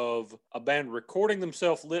videos of a band recording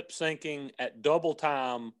themselves lip syncing at double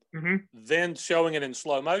time, then showing it in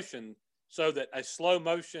slow motion, so that a slow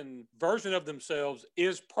motion version of themselves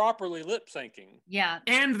is properly lip syncing. Yeah.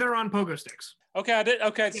 And they're on pogo sticks. Okay, I did.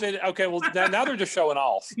 Okay, okay. Well, now they're just showing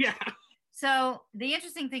off. Yeah. So the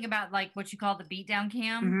interesting thing about like what you call the beatdown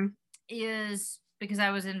cam is, because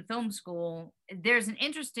I was in film school, there's an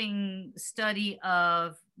interesting study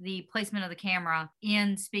of the placement of the camera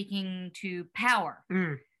in speaking to power.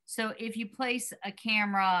 So if you place a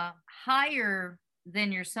camera higher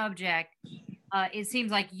than your subject, it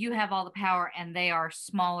seems like you have all the power and they are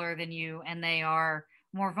smaller than you and they are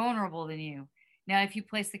more vulnerable than you. Now, if you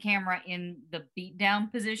place the camera in the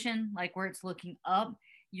beatdown position, like where it's looking up,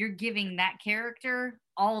 you're giving that character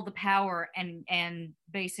all the power and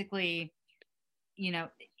basically, you know,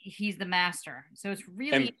 he's the master. So it's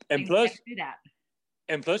really and plus to do that.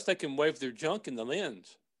 And plus they can wave their junk in the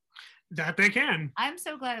lens. That they can. I'm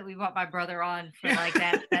so glad that we brought my brother on for like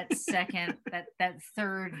that second, that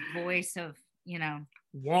third voice of, you know.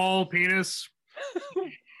 Wall penis.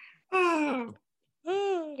 So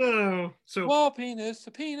wall penis,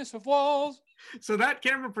 the penis of walls. So that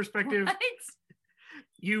camera perspective, What?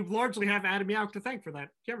 you largely have Adam Yauch to thank for that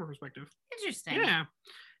camera perspective. Interesting. Yeah.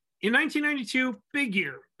 In 1992, big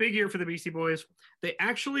year for the Beastie Boys. They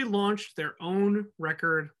actually launched their own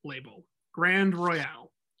record label, Grand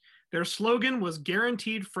Royale. Their slogan was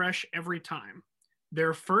guaranteed fresh every time.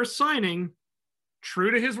 Their first signing,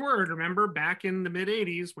 true to his word, remember back in the mid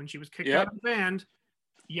 80s when she was kicked out of the band,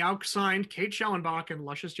 Yauch signed Kate Schellenbach and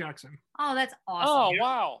Luscious Jackson. Oh, that's awesome. Oh,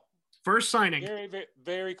 wow. First signing. Very, very,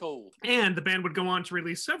 very cool. And the band would go on to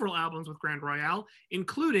release several albums with Grand Royale,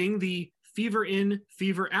 including the Fever In,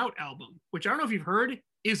 Fever Out album, which I don't know if you've heard,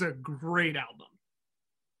 is a great album.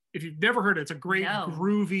 If you've never heard it, it's a great,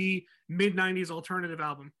 groovy, mid-90s alternative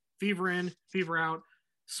album. Fever In, Fever Out.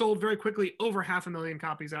 Sold very quickly, over 500,000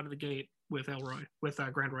 copies out of the gate with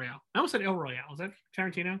Grand Royale. I almost said El Royale. Is that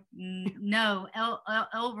Tarantino? No,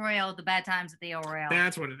 El Royale, The Bad Times at the El Royale.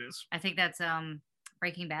 That's what it is. I think that's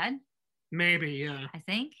Breaking Bad. Maybe, yeah. I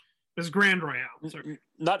think. It's Grand Royale.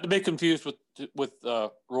 Not to be confused with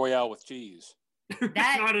Royale with cheese.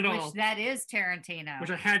 That, not at all. Which that is Tarantino. Which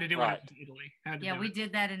I had to do right. in Italy. We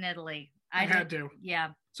did that in Italy. I had to.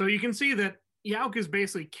 Yeah. So you can see that Yauch is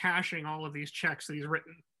basically cashing all of these checks that he's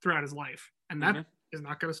written throughout his life. And that is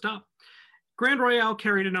not going to stop. Grand Royale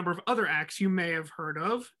carried a number of other acts you may have heard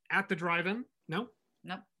of. At the Drive-In. Nope.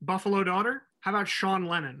 Buffalo Daughter. How about Sean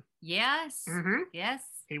Lennon? Yes. Yes.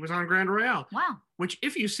 He was on Grand Royale. Wow. Which,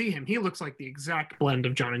 if you see him, he looks like the exact blend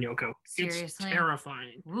of John and Yoko. Seriously? It's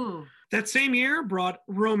terrifying. Ooh. That same year brought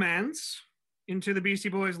romance into the Beastie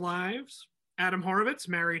Boys' lives. Adam Horovitz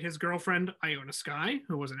married his girlfriend, Iona Sky,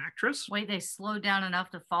 who was an actress. Wait, they slowed down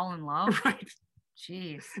enough to fall in love? Right.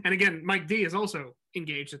 Jeez. And again, Mike D is also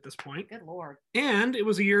engaged at this point. Good Lord. And it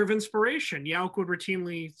was a year of inspiration. Yauch would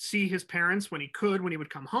routinely see his parents when he would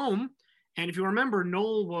come home. And if you remember,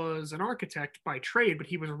 Noel was an architect by trade, but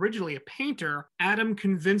he was originally a painter. Adam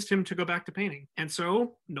convinced him to go back to painting. And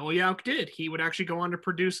so Noel Yauch did. He would actually go on to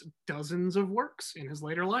produce dozens of works in his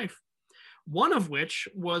later life. One of which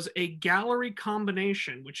was a gallery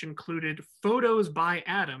combination, which included photos by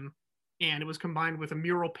Adam, and it was combined with a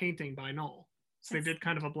mural painting by Noel. So they did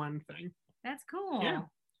kind of a blend thing. That's cool. Yeah.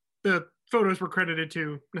 The photos were credited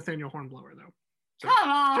to Nathaniel Hornblower, though. So come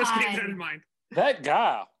on. Just keep that in mind. That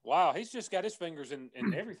guy, wow, he's just got his fingers in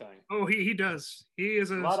everything. Oh, he does. He is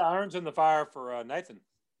a lot of irons in the fire for Nathan.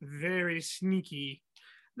 Very sneaky.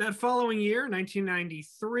 That following year,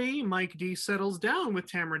 1993, Mike D settles down with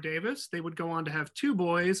Tamara Davis. They would go on to have two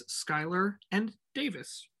boys, Skylar and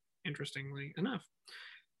Davis, interestingly enough.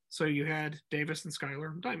 So you had Davis and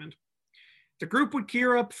Skylar Diamond. The group would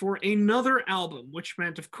gear up for another album, which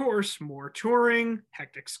meant, of course, more touring,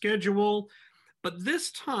 hectic schedule. But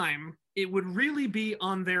this time, it would really be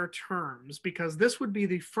on their terms, because this would be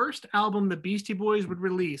the first album the Beastie Boys would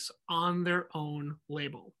release on their own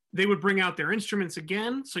label. They would bring out their instruments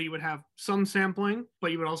again, so you would have some sampling,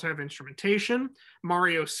 but you would also have instrumentation.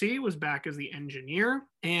 Mario C. was back as the engineer,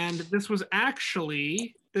 and this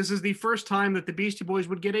is the first time that the Beastie Boys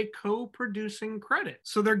would get a co-producing credit.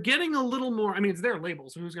 So they're getting a little more, it's their label,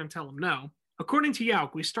 so who's going to tell them no? According to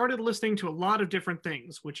Yauch, we started listening to a lot of different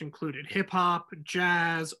things, which included hip-hop,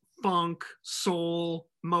 jazz, funk, soul,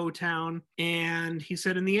 Motown, and he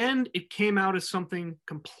said in the end, it came out as something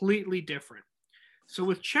completely different. So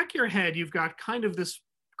with Check Your Head, you've got kind of this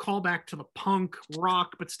callback to the punk,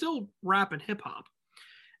 rock, but still rap and hip-hop.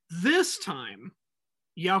 This time,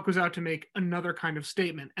 Yauk was out to make another kind of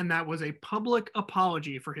statement, and that was a public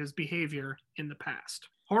apology for his behavior in the past.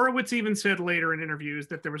 Horowitz even said later in interviews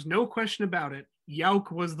that there was no question about it,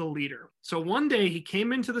 Yauk was the leader. So one day he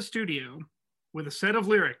came into the studio with a set of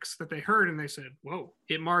lyrics that they heard, and they said, whoa,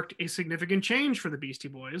 it marked a significant change for the Beastie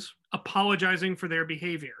Boys, apologizing for their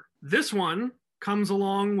behavior. This one comes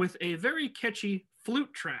along with a very catchy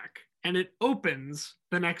flute track, and it opens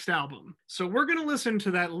the next album. So we're going to listen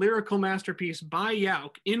to that lyrical masterpiece by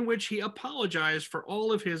Yauk, in which he apologized for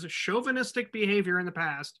all of his chauvinistic behavior in the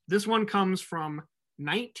past. This one comes from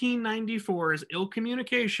 1994's Ill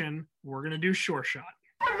Communication. We're going to do Sure Shot.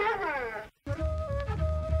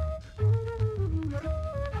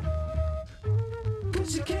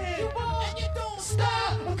 Cause you can, you won't, and you don't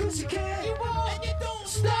stop. Cause you can, you won't, and you don't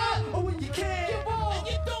stop. Or when you can, you won't, and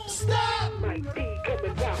you don't stop. Might be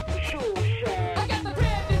coming back for Sure Shot. I got the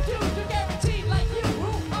brand new dude, you guaranteed like you.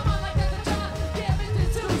 I'm on like that's a job. Yeah, Mr.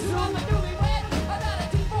 Suits, I'm a newlywed. I'm not a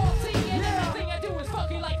divorcee, and everything I do is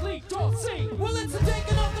fucking like Lee Dorsey. Well, it's a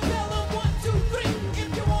taking off the bell on 1, 2, 3. If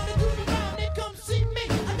you wanna do the round, then come see me.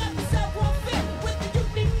 I got the savoir-faire with the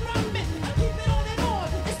unique rhyming. I keep it on.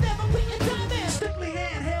 It's never putting time in. Strictly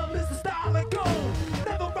handheld is the style I go.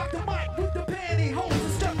 Never rock the mic with the pantyhose.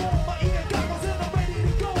 And strap on my ear goggles and I'm ready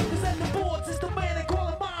to go. Cause at the boards it's the man they call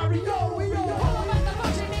him Mario. Pull up at the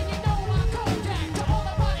function and you know I'm Kodak. To all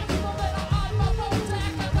the party people that are on my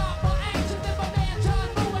Bojack. I got more action than my man John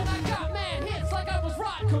Woo. And I got mad hits like I was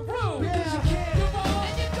Rod Carew. Because you can, you won't,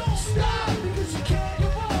 and you don't stop. Because you can, you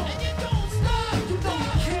won't, and you don't stop. You know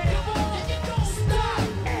you can, you won't, and you don't stop.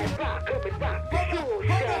 And rock coming back for Sure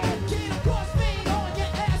Shot. Can't of course fade on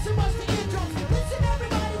your ass and bust the eardrums. Listen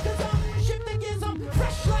everybody, cause I'm shifting gears. I'm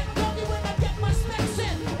fresh like doggy when I get my specs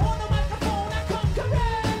in. On the microphone I come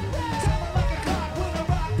correct. Timing like a clock when I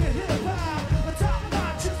rock the hip hop. The top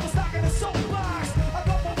notch is for stocking the soapbox. I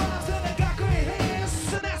got my rhymes and I got great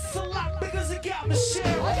hands. And that's a lot because it got me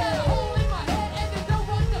sharing. I got a hole in my head and there's no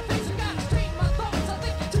one to fix. I gotta straighten my thoughts. I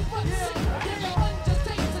think you're too much sick. Yeah, the one just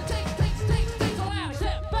takes and takes. So I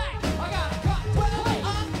step back. I gotta cut to play.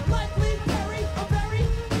 I'm like Lee Perry. I'm very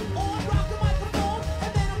on rock the microphone.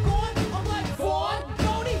 And then I'm gone. I'm like Vaughn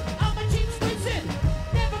Cody. I'm a cheap Swinson.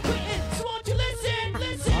 Never quitting. So won't you listen?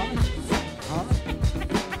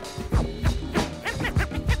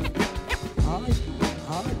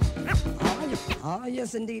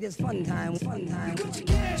 Yes, indeed, it's fun time. Fun time. Because you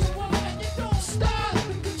can, you won't, and you don't stop.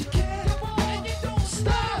 Because you can, you won't, and you don't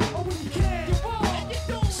stop. Or when you can, you won't, and you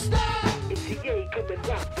don't stop. It's the A coming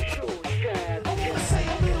back for Sure Shot. I wanna say a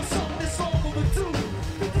little something that's all overdue.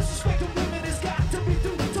 The disrespect of women has got to be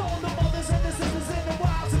due to all the mothers and the sisters and the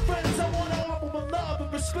wives and friends. I wanna offer my love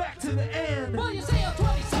and respect to the end. Well, you say I'm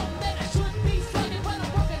 20-something, then I should be slugging, but I'm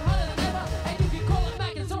broken harder than ever. And you can call it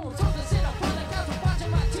Mac and Zorro. So to sit up on the couch and watching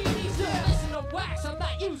my TV, still listen to wax. I'm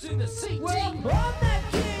not using the CD. Well, I'm that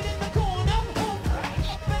kid in the corner.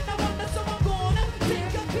 And I wonder, so I'm gonna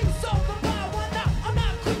take a piece of the pie. Why not? I'm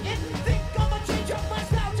not quitting. Think I'ma change up my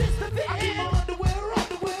style just to fit in. I keep my underwear,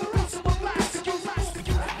 piece of my plastic. You it's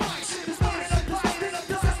not in a plastic. I'm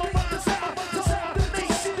done. My mind's out. The sound of the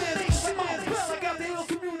nation. I'm on the bell. I got the Ill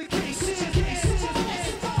Communication.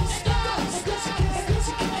 Don't stop. Because you can.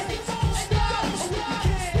 Don't stop.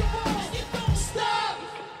 You don't stop.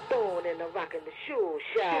 Throwing in the rock and the Sure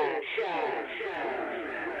Shot.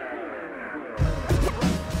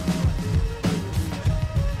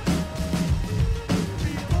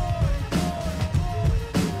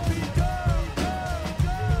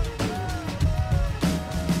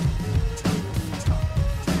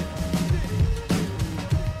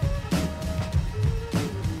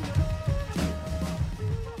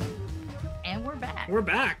 And we're back. We're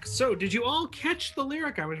back. So did you all catch the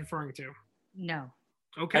lyric I was referring to? No.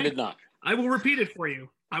 Okay. I did not. I will repeat it for you.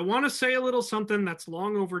 I want to say a little something that's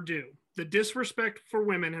long overdue. The disrespect for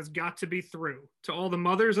women has got to be through. To all the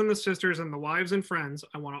mothers and the sisters and the wives and friends,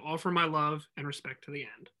 I want to offer my love and respect to the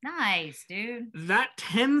end. Nice, dude. That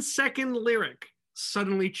 10-second lyric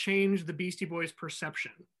suddenly changed the Beastie Boys'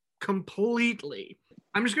 perception completely.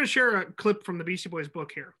 I'm just going to share a clip from the Beastie Boys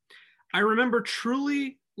book here. I remember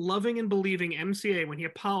truly loving and believing MCA when he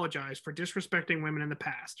apologized for disrespecting women in the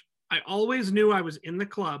past. I always knew I was in the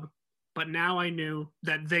club, but now I knew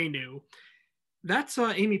that they knew. That's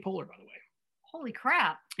Amy Poehler, by the way. Holy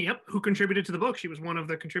crap. Yep, who contributed to the book. She was one of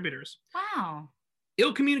the contributors. Wow.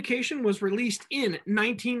 Ill Communication was released in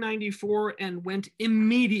 1994 and went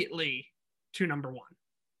immediately to #1.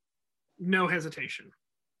 No hesitation.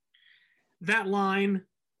 That line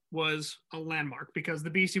was a landmark because the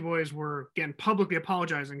Beastie Boys were, again, publicly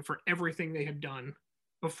apologizing for everything they had done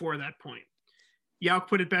before that point. Yauk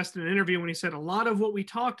put it best in an interview when he said, a lot of what we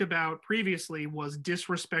talked about previously was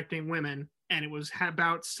disrespecting women, and it was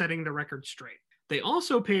about setting the record straight. They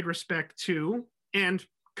also paid respect to, and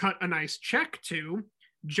cut a nice check to,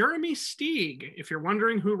 Jeremy Steig. If you're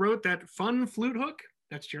wondering who wrote that fun flute hook,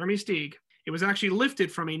 that's Jeremy Steig. It was actually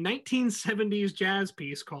lifted from a 1970s jazz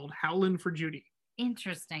piece called Howlin' for Judy.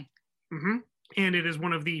 Interesting. Mm-hmm. And it is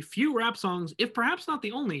one of the few rap songs, if perhaps not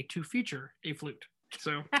the only, to feature a flute.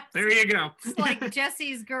 So there you go. It's like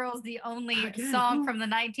Jesse's Girl's the only song from the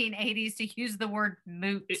 1980s to use the word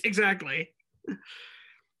moot. Exactly.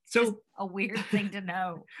 So just a weird thing to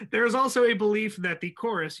know. There is also a belief that the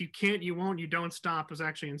chorus, "You can't, you won't, you don't stop," was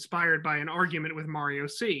actually inspired by an argument with Mario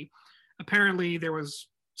C. Apparently there was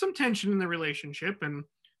some tension in the relationship, and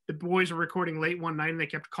the boys were recording late one night and they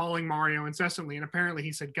kept calling Mario incessantly. And apparently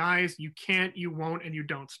he said, "Guys, you can't, you won't, and you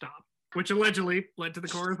don't stop," which allegedly led to the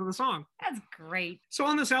chorus of the song. That's great. So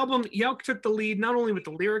on this album, Yauk took the lead not only with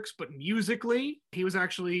the lyrics, but musically. He was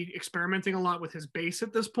actually experimenting a lot with his bass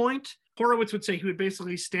at this point. Horowitz would say he would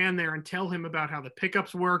basically stand there and tell him about how the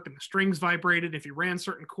pickups worked and the strings vibrated. If you ran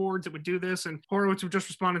certain chords, it would do this. And Horowitz would just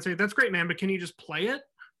respond and say, "That's great, man, but can you just play it?"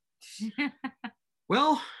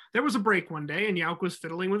 Well, there was a break one day, and Yauk was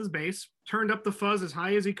fiddling with his bass, turned up the fuzz as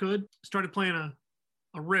high as he could, started playing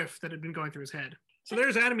a riff that had been going through his head. So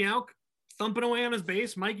there's Adam Yauk thumping away on his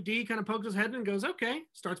bass. Mike D kind of pokes his head in and goes, "Okay,"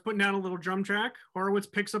 starts putting down a little drum track. Horowitz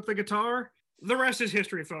picks up the guitar. The rest is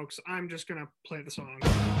history, folks. I'm just going to play the song.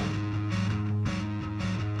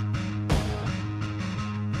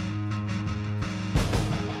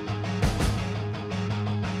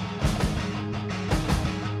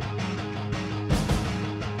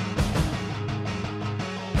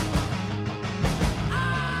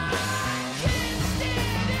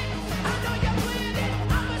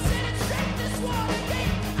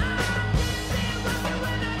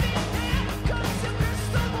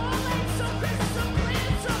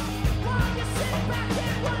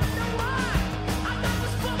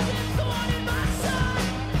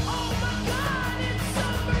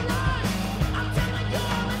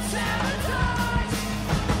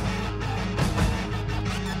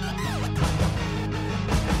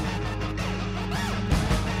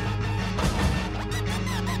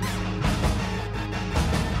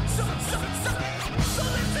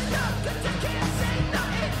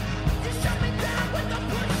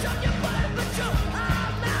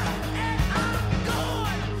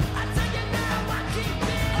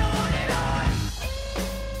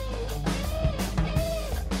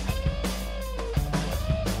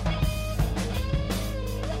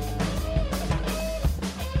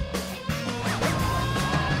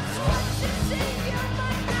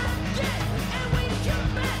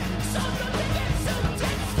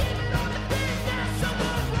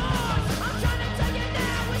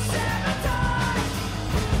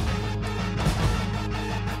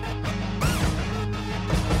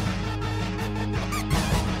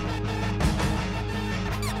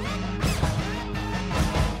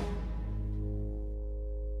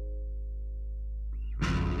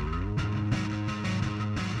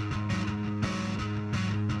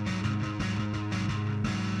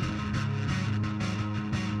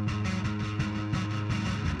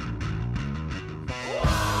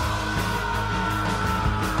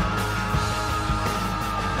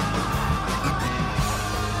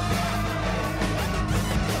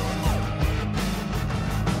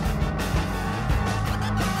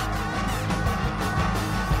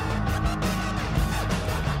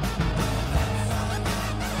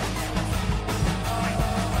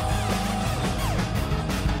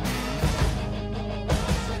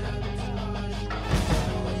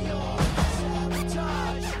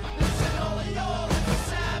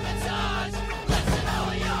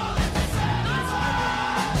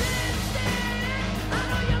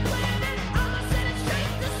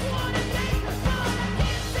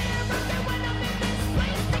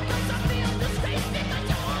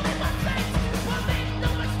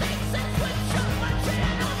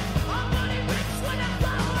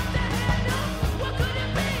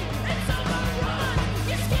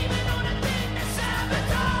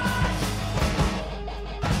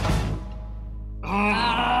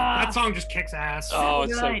 That song just kicks ass. Oh,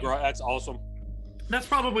 it's so great. That's awesome. That's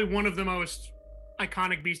probably one of the most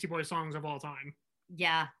iconic Beastie Boys songs of all time.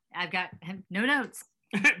 Yeah, I've got no notes.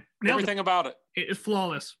 Everything about it. It's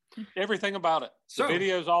flawless. Everything about it. So, the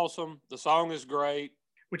video's awesome. The song is great.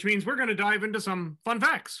 Which means we're going to dive into some fun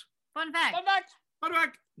facts. Fun fact. Fun fact. Fun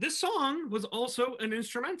fact. This song was also an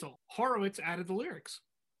instrumental. Horowitz added the lyrics.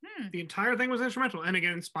 The entire thing was instrumental, and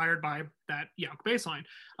again, inspired by that Yauk bass line.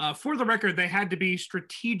 For the record, they had to be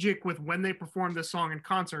strategic with when they performed this song in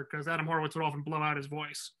concert because Adam Horowitz would often blow out his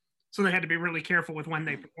voice. So they had to be really careful with when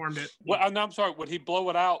they performed it. Well, I'm sorry. Would he blow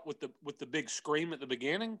it out with the big scream at the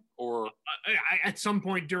beginning, or at some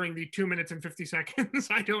point during the 2 minutes and 50 seconds?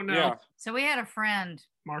 I don't know. Yeah. So we had a friend.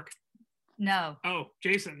 Mark. No. Oh,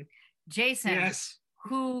 Jason. Yes.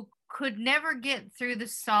 Who could never get through the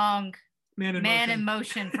song Man in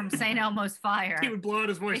Motion from St. Elmo's Fire. He would blow out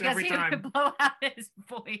his voice every time. He would blow out his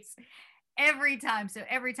voice every time. So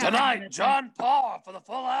every time. Tonight, John Paul for the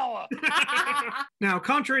full hour. Now,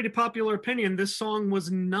 contrary to popular opinion, this song was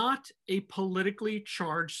not a politically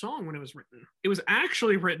charged song when it was written. It was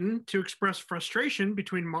actually written to express frustration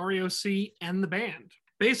between Mario C. and the band.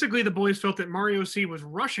 Basically, the boys felt that Mario C. was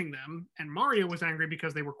rushing them, and Mario was angry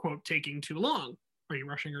because they were, quote, taking too long. Are you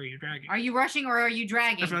rushing or are you dragging? Are you rushing or are you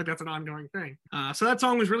dragging? I feel like that's an ongoing thing. So that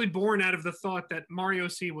song was really born out of the thought that Mario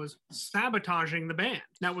C. was sabotaging the band.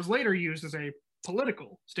 That was later used as a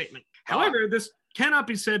political statement. However, this cannot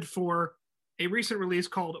be said for a recent release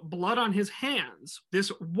called Blood on His Hands. This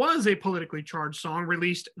was a politically charged song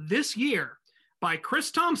released this year by Chris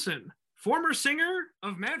Thompson, former singer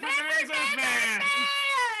of Manfred Mann's Band.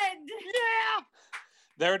 Yeah.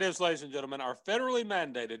 There it is, ladies and gentlemen, our federally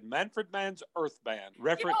mandated Manfred Mann's Earth Band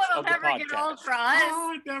reference of the podcast. Get old for us.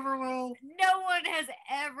 Oh, it never will. No one has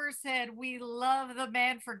ever said we love the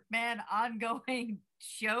Manfred Mann ongoing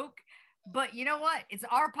joke. But you know what? It's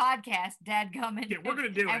our podcast, dadgummit. Yeah, we're going to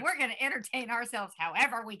do it. And we're going to entertain ourselves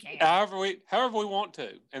however we can. However we want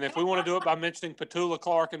to. And if we want to do it by mentioning Petula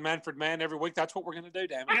Clark and Manfred Mann every week, that's what we're going to do,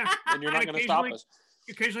 damn it. Yeah. And you're not going to stop us.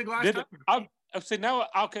 Occasionally glass top. See, now,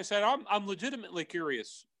 okay, so I'm legitimately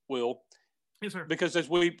curious, Will. Yes, sir. Because as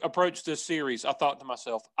we approach this series, I thought to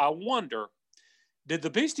myself, I wonder, did the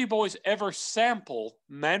Beastie Boys ever sample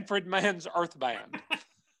Manfred Mann's Earth Band?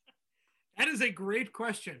 That is a great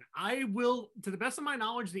question. I will, to the best of my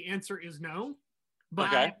knowledge, the answer is no. But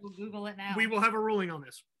okay. We'll Google it now. We will have a ruling on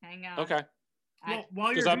this. Hang on. Okay. Well,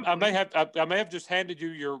 while you're I may have just handed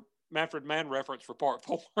you your Manfred Mann reference for part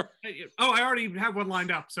 4. Oh, I already have one lined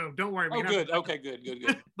up, so don't worry. Oh, good. Okay, good.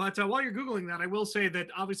 But while you're Googling that, I will say that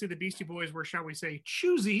obviously the Beastie Boys were, shall we say,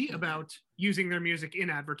 choosy about using their music in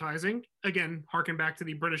advertising. Again, harken back to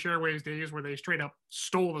the British Airways days where they straight up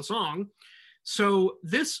stole the song. So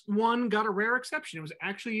this one got a rare exception. It was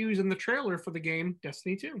actually used in the trailer for the game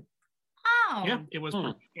Destiny 2. Oh. Yeah, it was.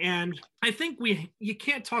 And I think you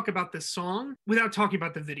can't talk about this song without talking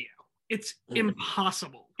about the video. It's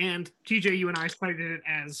impossible. And TJ, you and I cited it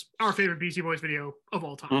as our favorite Beastie Boys video of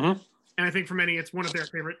all time. Mm-hmm. And I think for many, it's one of their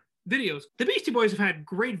favorite videos. The Beastie Boys have had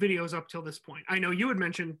great videos up till this point. I know you had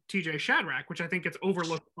mentioned TJ Shadrach, which I think gets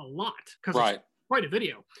overlooked a lot because it's quite a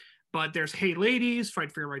video. But there's Hey Ladies,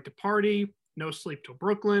 Fight for Your Right to Party, No Sleep Till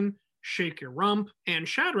Brooklyn, Shake Your Rump. And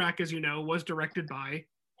Shadrach, as you know, was directed by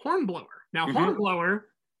Hornblower. Now, Hornblower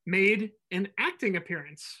made an acting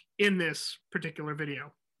appearance in this particular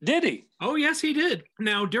video. Did he? Oh, yes, he did.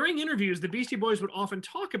 Now, during interviews, the Beastie Boys would often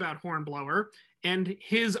talk about Hornblower, and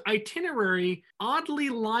his itinerary oddly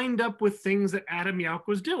lined up with things that Adam Yauch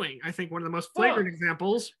was doing. I think one of the most flagrant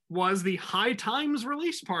examples was the High Times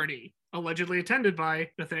release party, allegedly attended by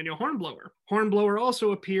Nathaniel Hornblower. Hornblower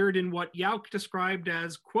also appeared in what Yauch described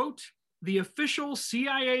as, quote, the official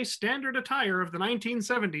CIA standard attire of the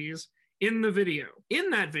 1970s in the video. In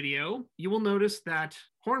that video, you will notice that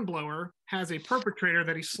Hornblower has a perpetrator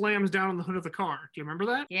that he slams down on the hood of the car. Do you remember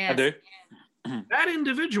that? Yeah. I do. That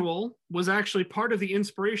individual was actually part of the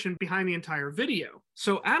inspiration behind the entire video.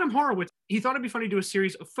 So Adam Horowitz, he thought it'd be funny to do a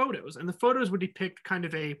series of photos, and the photos would depict kind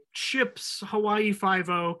of a Chips Hawaii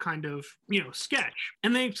Five-0 kind of, sketch.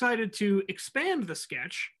 And they decided to expand the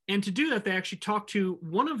sketch, and to do that, they actually talked to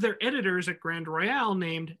one of their editors at Grand Royale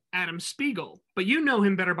named Adam Spiegel. But you know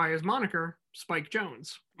him better by his moniker, Spike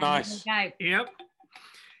Jones. Nice. Yep.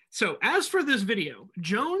 So as for this video,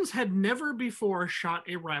 Jones had never before shot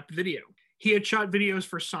a rap video. He had shot videos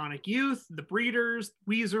for Sonic Youth, The Breeders,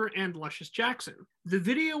 Weezer, and Luscious Jackson. The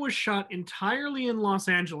video was shot entirely in Los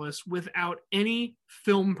Angeles without any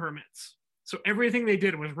film permits. So everything they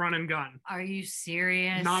did was run and gun. Are you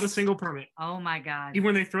serious? Not a single permit. Oh my God. Even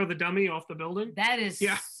when they throw the dummy off the building. That is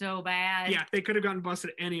so bad. Yeah, they could have gotten busted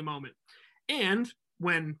at any moment. And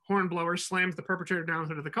when Hornblower slams the perpetrator down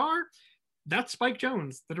into the car, that's Spike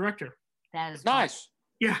Jones, the director. That is nice.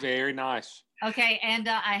 Yeah. Very nice. Okay, and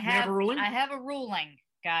I have a ruling? I have a ruling,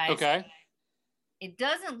 guys. Okay. It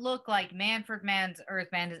doesn't look like Manfred Mann's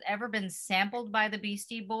Earth Band has ever been sampled by the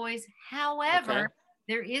Beastie Boys. However,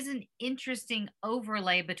 there is an interesting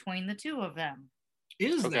overlay between the two of them.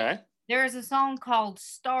 Is there? There is a song called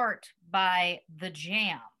Start by The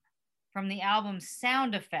Jam from the album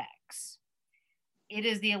Sound Effects. It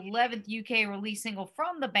is the 11th UK release single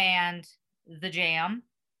from the band The Jam.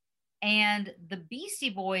 And the Beastie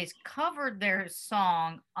Boys covered their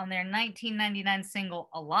song on their 1999 single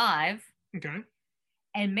Alive. Okay.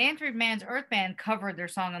 And Manfred Mann's Earth Band covered their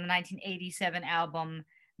song on the 1987 album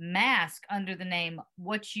Mask under the name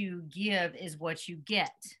What You Give Is What You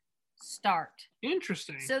Get. Start.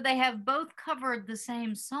 Interesting. So they have both covered the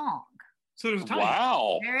same song. So there's a tie.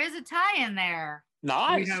 Wow. There is a tie in there.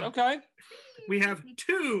 Nice. We have- Okay. We have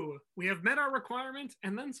two. We have met our requirement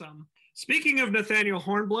and then some. Speaking of Nathaniel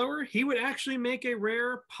Hornblower, he would actually make a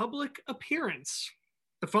rare public appearance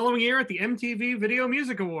the following year at the MTV Video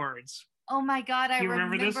Music Awards. Oh my God, I You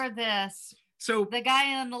remember remember this. So The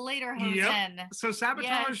guy in the later Hosen. So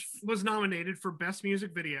Sabotage Yes. was nominated for Best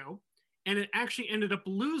Music Video, and it actually ended up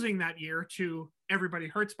losing that year to Everybody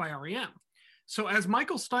Hurts by REM. So as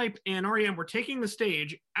Michael Stipe and REM were taking the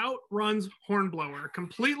stage, out runs Hornblower,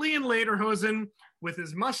 completely in lederhosen, with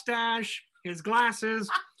his mustache, his glasses,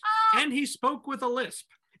 and he spoke with a lisp.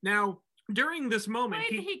 Now, during this moment,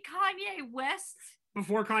 Wait, he Kanye West?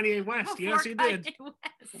 before Kanye West, Before yes, he did. Kanye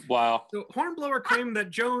West. Wow. So Hornblower claimed that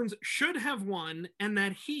Jones should have won and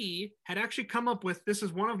that he had actually come up with, this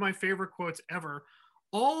is one of my favorite quotes ever,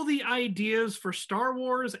 all the ideas for Star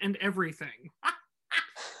Wars and everything.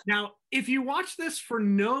 Now, if you watch this for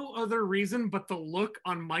no other reason but the look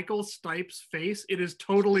on Michael Stipe's face, it is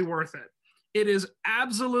totally worth it. It is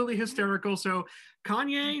absolutely hysterical. So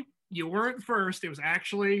Kanye, you weren't first. It was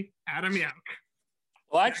actually Adam Yauch.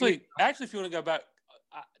 Well, actually, if you want to go back,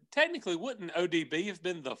 technically, wouldn't ODB have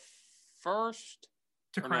been the first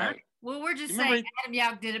To or crack? no? Well, we're just You saying remember Adam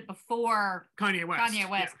Yauch did it before Kanye West. Kanye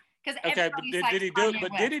West. Because Okay, but did he do it?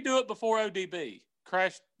 But did he do it before ODB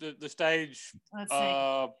crashed the stage? Let's see.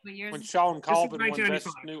 What years When is- Sean is Colvin won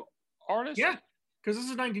 1995. Best New Artist. Yeah, because this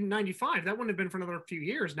is 1995. That wouldn't have been for another few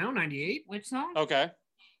years. Now 98. Which song? Okay.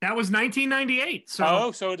 That was 1998.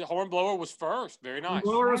 So So the Hornblower was first. Very nice.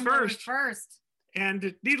 Hornblower was Hornblower first. First.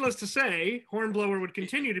 And needless to say, Hornblower would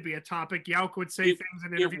continue to be a topic. Yauch would say things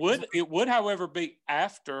in interviews. It would, however, be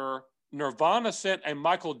after Nirvana sent a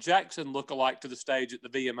Michael Jackson lookalike to the stage at the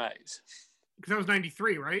VMAs. Because that was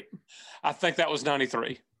 93, right? I think that was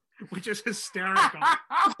 93, Which is hysterical.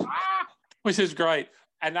 which is great.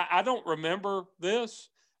 And I don't remember this.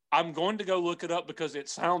 I'm going to go look it up because it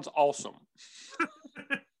sounds awesome.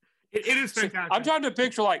 It is fantastic. I'm trying to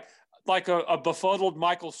picture like a befuddled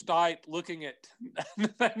Michael Stipe looking at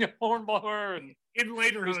Nathaniel Hornblower, and in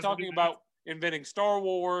later he's talking about inventing Star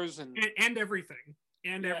Wars and everything.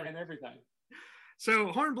 And yeah, everything. and everything. So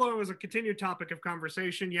Hornblower was a continued topic of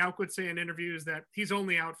conversation. Yauch would say in interviews that he's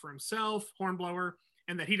only out for himself, Hornblower,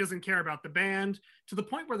 and that he doesn't care about the band, to the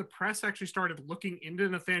point where the press actually started looking into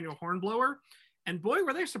Nathaniel Hornblower. And boy,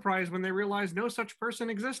 were they surprised when they realized no such person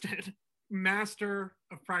existed. Master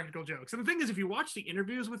of practical jokes. And the thing is, if you watch the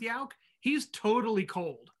interviews with Yauch, he's totally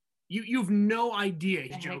cold. You've no idea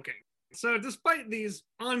he's joking. So despite these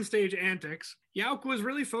onstage antics, Yauch was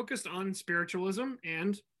really focused on spiritualism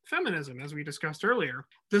and feminism, as we discussed earlier.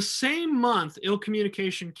 The same month Ill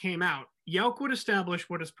Communication came out, Yauch would establish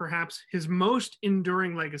what is perhaps his most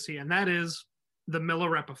enduring legacy, and that is the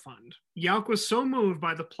Milarepa Fund. Yauch was so moved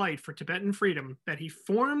by the plight for Tibetan freedom that he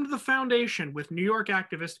formed the foundation with New York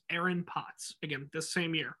activist Aaron Potts, again, this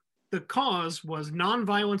same year. The cause was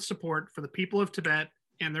nonviolent support for the people of Tibet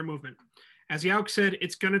and their movement. As Yauch said,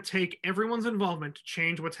 it's going to take everyone's involvement to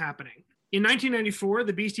change what's happening. In 1994,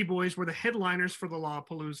 the Beastie Boys were the headliners for the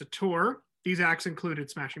Lollapalooza tour. These acts included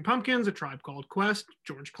Smashing Pumpkins, A Tribe Called Quest,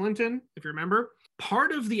 George Clinton, if you remember.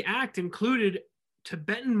 Part of the act included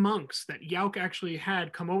Tibetan monks that Yauch actually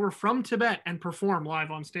had come over from Tibet and perform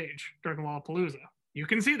live on stage during Lollapalooza. You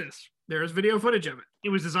can see this. There is video footage of it. It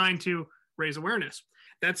was designed to raise awareness.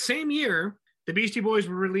 That same year, the Beastie Boys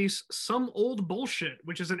would release Some Old Bullshit,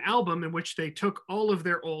 which is an album in which they took all of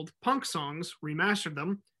their old punk songs, remastered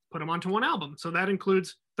them, put them onto one album. So that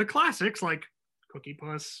includes the classics like Cookie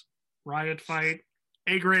Puss, Riot Fight,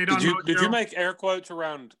 A-Grade on Mojo. Did you make air quotes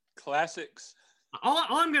around classics? All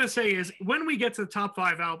I'm going to say is when we get to the top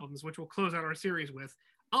 5 albums, which we'll close out our series with,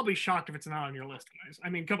 I'll be shocked if it's not on your list, guys. I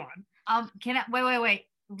mean, come on. Can I wait,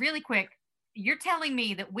 really quick. You're telling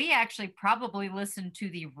me that we actually probably listened to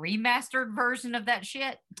the remastered version of that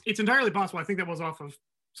shit? It's entirely possible. I think that was off of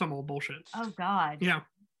Some Old Bullshit. Oh God. Yeah.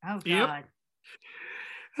 Oh God. Yep.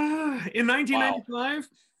 In 1995,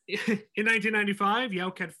 in 1995,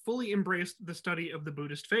 Yauch had fully embraced the study of the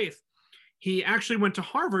Buddhist faith. He actually went to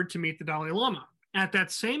Harvard to meet the Dalai Lama. At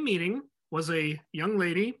that same meeting was a young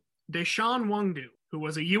lady, Deshan Wangdu, who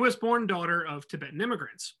was a US-born daughter of Tibetan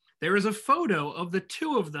immigrants. There is a photo of the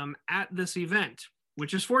two of them at this event,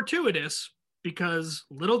 which is fortuitous because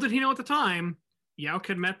little did he know at the time, Yauk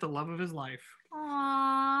had met the love of his life.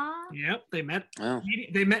 Aww. Yep, they met. Oh.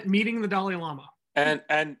 They met meeting the Dalai Lama. And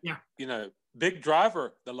Yeah. you know, big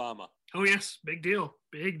driver, the Lama. Oh yes, big deal,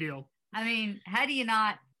 big deal. I mean, how do you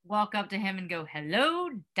not walk up to him and go, "Hello,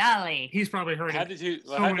 Dolly"? He's probably heard How it. did you?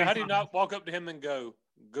 so how many do you times. not walk up to him and go,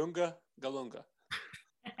 "Gunga Galunga"?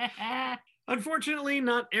 Unfortunately,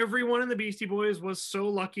 not everyone in the Beastie Boys was so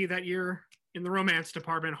lucky that year. In the romance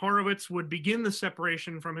department, Horowitz would begin the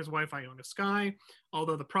separation from his wife Iona Sky,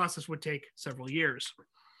 although the process would take several years.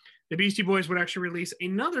 The Beastie Boys would actually release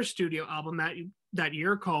another studio album that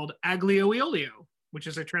year called Aglio e Olio, which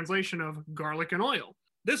is a translation of Garlic and Oil.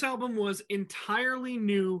 This album was entirely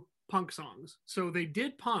new punk songs. So they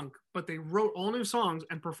did punk, but they wrote all new songs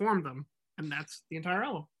and performed them, and that's the entire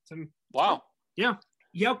album. Wow. Yeah.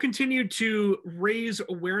 Yauk continued to raise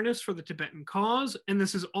awareness for the Tibetan cause, and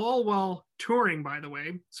this is all while touring, by the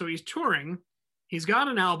way. So he's touring, he's got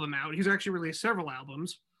an album out, he's actually released several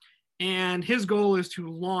albums, and his goal is to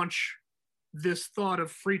launch this thought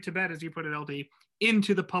of free Tibet, as you put it, LD,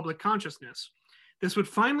 into the public consciousness. This would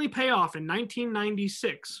finally pay off in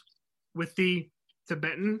 1996 with the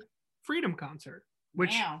Tibetan Freedom Concert,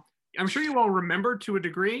 which Wow. I'm sure you all remember to a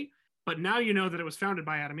degree, but now you know that it was founded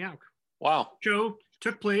by Adam Yauk. Wow. Show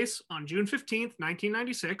took place on June 15th,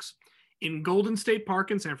 1996 in Golden State Park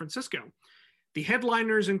in San Francisco. The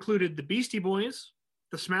headliners included the Beastie Boys,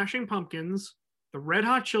 the Smashing Pumpkins, the Red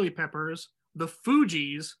Hot Chili Peppers, the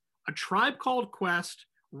Fugees, A Tribe Called Quest,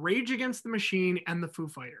 Rage Against the Machine, and the Foo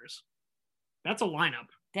Fighters. That's a lineup.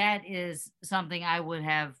 That is something I would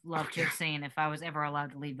have loved to have seen if I was ever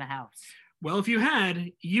allowed to leave the house. Well, if you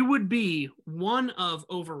had, you would be one of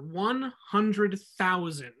over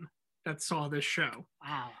 100,000 that saw this show.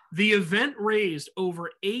 Wow. The event raised over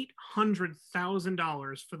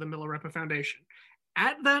 $800,000 for the Milarepa Foundation.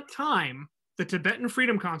 At that time, the Tibetan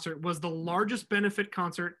Freedom Concert was the largest benefit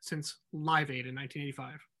concert since Live Aid in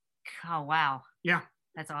 1985. Oh, wow. Yeah.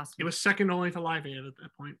 That's awesome. It was second only to Live Aid at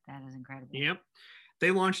that point. That is incredible. Yep.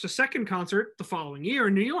 They launched a second concert the following year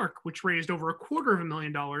in New York, which raised over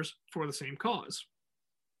 $250,000 for the same cause.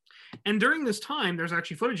 And during this time, there's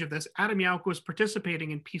actually footage of this. Adam Yauk was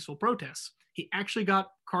participating in peaceful protests. He actually got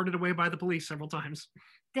carted away by the police several times.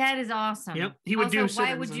 That is awesome. Yep, he would also, do why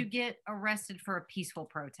sit-ins would and- you get arrested for a peaceful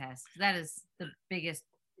protest? That is the biggest.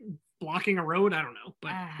 Blocking a road, I don't know,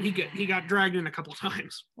 but he got dragged in a couple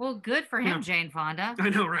times. Well, good for him, Yeah. Jane Fonda. I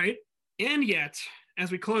know, right? And yet,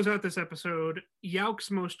 as we close out this episode, Yauk's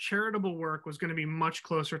most charitable work was going to be much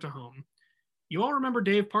closer to home. You all remember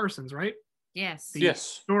Dave Parsons, right? Yes. The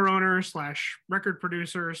store owner / record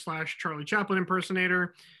producer / Charlie Chaplin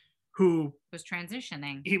impersonator who Was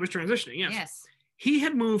transitioning. he was transitioning, yes. Yes. He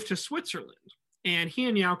had moved to Switzerland, and he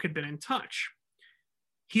and Yauk had been in touch.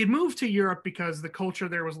 He had moved to Europe because the culture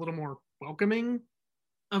there was a little more welcoming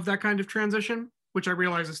of that kind of transition, which I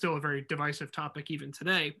realize is still a very divisive topic even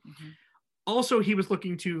today. Mhm. Also, he was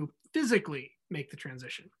looking to physically make the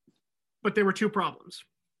transition, but there were two problems.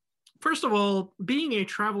 First of all, being a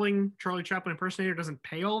traveling Charlie Chaplin impersonator doesn't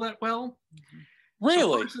pay all that well.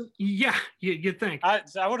 Really? So yeah, you'd think. I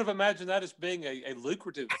would have imagined that as being a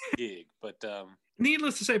lucrative gig, but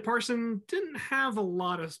Needless to say, Parson didn't have a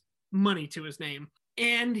lot of money to his name,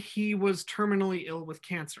 and he was terminally ill with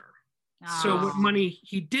cancer. So what Oh. money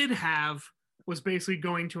he did have was basically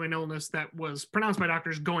going to an illness that was pronounced by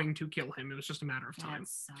doctors going to kill him. It was just a matter of time. That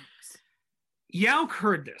sucks. Yauk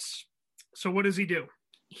heard this. So what does he do?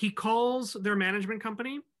 He calls their management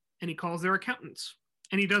company and he calls their accountants.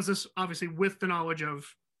 And he does this obviously with the knowledge of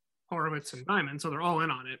Horowitz and Diamond, so they're all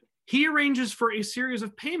in on it. He arranges for a series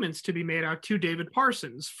of payments to be made out to David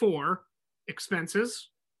Parsons for expenses,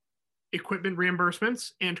 equipment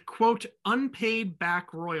reimbursements, and, quote, unpaid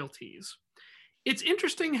back royalties. It's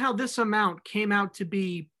interesting how this amount came out to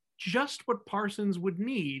be just what Parsons would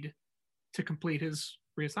need to complete his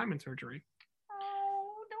reassignment surgery.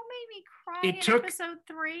 Oh, don't make me cry It in took- episode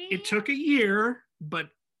 3. It took a year, but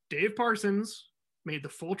Dave Parsons made the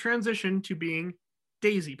full transition to being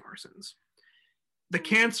Daisy Parsons. The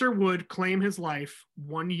cancer would claim his life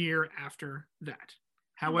 1 year after that.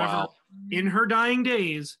 However, Wow. in her dying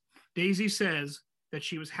days, Daisy says that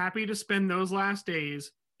she was happy to spend those last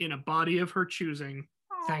days in a body of her choosing,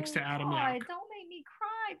 thanks to Adam God, Yauk. don't make me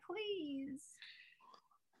cry, please.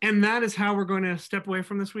 And that is how we're going to step away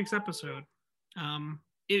from this week's episode.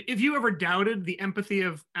 If you ever doubted the empathy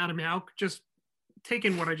of Adam Yauk, just take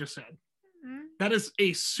in what I just said. Mhm. That is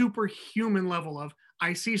a superhuman level of,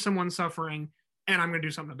 I see someone suffering and I'm going to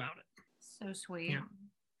do something about it. So sweet. Yeah.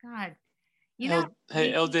 God. You know.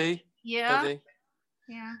 Hey, LD. Yeah. LD.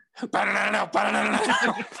 Yeah.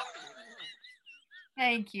 Ba-da-da-da-da,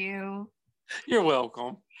 Thank you. You're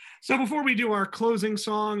welcome. So before we do our closing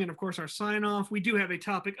song and of course our sign off, we do have a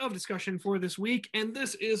topic of discussion for this week, and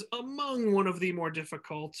this is among one of the more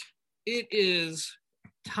difficult. It is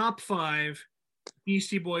top 5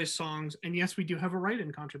 Beastie Boys songs, and yes, we do have a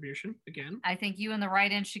write-in contribution again. I think you and the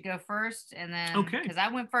write-in should go first, and then Okay. because I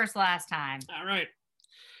went first last time. All right.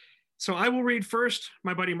 So I will read first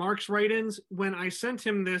my buddy Mark's write-ins. When I sent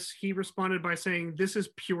him this, he responded by saying, "This is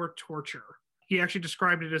pure torture." He actually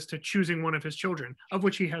described it as to choosing one of his children, of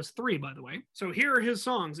which he has 3, by the way. So here are his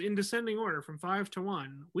songs in descending order from 5 to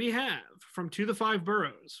 1. We have from To the Five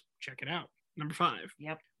Boroughs. Check it out. Number 5.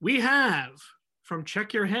 Yep. We have from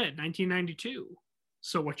Check Your Head, 1992.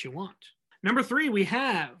 So What You Want. Number 3, we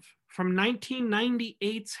have from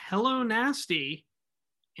 1998's Hello Nasty,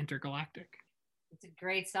 Intergalactic. It's a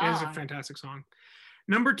great song. It is a fantastic song.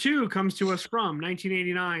 Number 2 comes to us from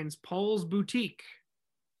 1989's Paul's Boutique,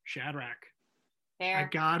 Shadrach. Fair. I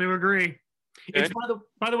got to agree. Okay. It's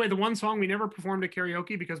by the way, the one song we never performed at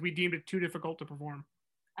karaoke because we deemed it too difficult to perform.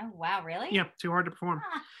 Oh wow, really? Yeah, too hard to perform.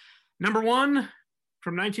 Ah. Number 1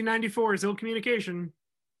 from 1994's Ill Communication,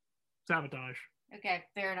 Sabotage. Okay,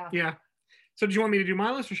 fair enough. Yeah. So did you want me to do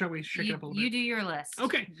my list or shall we shake it up a little bit? You do your list.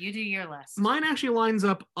 Okay. You do your list. Mine actually lines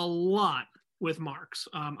up a lot with Mark's.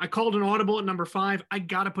 I called an audible at number 5. I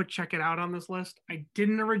got to put Check It Out on this list. I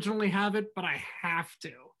didn't originally have it, but I have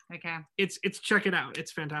to. Okay. It's Check It Out.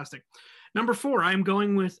 It's fantastic. Number 4, I'm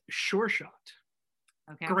going with Sure Shot.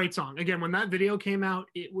 Okay. Great song. Again, when that video came out,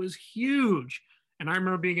 it was huge. And I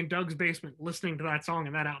remember being in Doug's basement listening to that song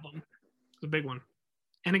and that album. It's a big one.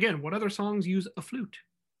 And again, what other songs use a flute?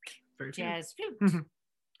 Very few. Jazz flute. Mhm.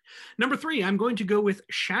 Number 3, I'm going to go with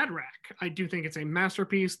Shadrach. I do think it's a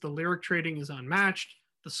masterpiece. The lyric trading is unmatched.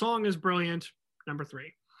 The song is brilliant. Number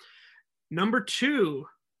 3. Number 2,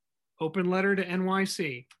 Open Letter to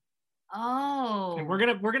NYC. Oh. And we're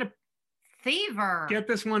gonna Fever. get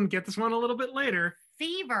this one a little bit later.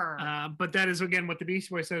 Fever. But that is again what the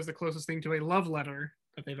Beastie Boys says the closest thing to a love letter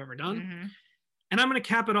that they've ever done. Mhm. And I'm going to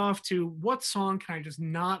cap it off to what song can I just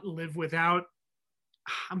not live without?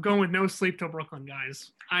 I'm going with No Sleep Till Brooklyn,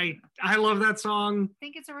 guys. I love that song. I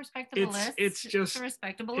think it's a respectable list. It's just a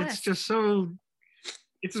respectable it's list. just so.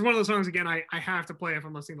 It's just one of those songs again. I have to play if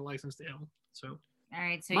I'm listening to License to Ill. So all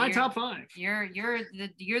right. So my you're, top 5. You're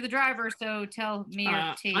the driver. So tell me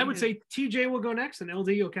your team. I would say TJ will go next, and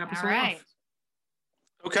LD will cap us All right. off.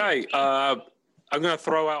 Okay. I'm going to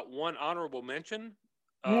throw out one honorable mention.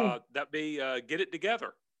 Ooh. That be Get It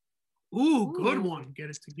Together. Ooh, good one. Get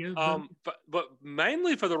it together. But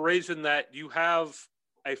mainly for the reason that you have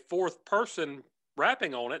a 4th person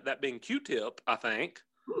rapping on it, that being Q-Tip, I think.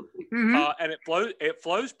 Mhm. And it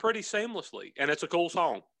flows pretty seamlessly, and it's a cool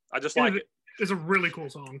song. I just like it. It's a really cool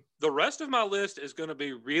song. The rest of my list is going to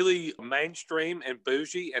be really mainstream and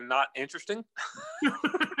bougie and not interesting.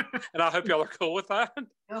 And I hope y'all are cool with that.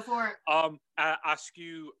 Go for it. I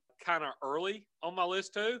skew kind of early on my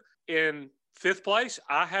list too. In 5th place,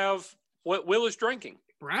 I have What Will Is Drinking.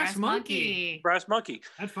 Brass Monkey. Brass Monkey.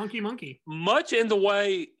 That funky monkey. Much in the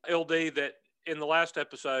way, LD, that in the last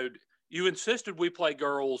episode, you insisted we play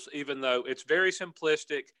Girls, even though it's very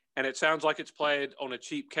simplistic and it sounds like it's played on a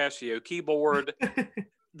cheap Casio keyboard.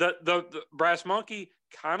 the Brass Monkey,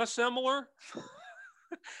 kind of similar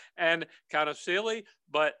and kind of silly,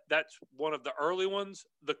 but that's one of the early ones.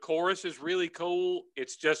 The chorus is really cool.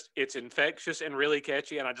 It's infectious and really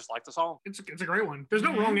catchy, and I just like the song. It's a great one. There's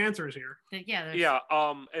no wrong answers here. Yeah. Yeah.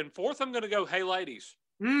 And 4th, I'm going to go Hey Ladies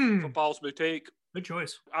from Paul's Boutique. Good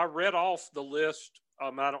choice. I read off the list. I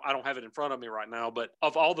don't have it in front of me right now, but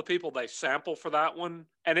of all the people they sample for that one,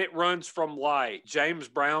 and it runs from like James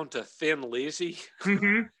Brown to Thin Lizzy.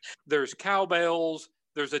 Mm-hmm. There's cowbells.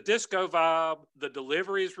 There's a disco vibe. The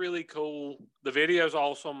delivery is really cool. The video is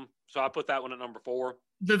awesome. So I put that one at number 4.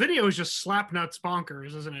 The video is just slap nuts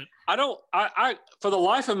bonkers, isn't it? I for the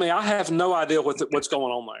life of me, I have no idea what's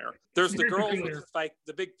going on there. There's the girls with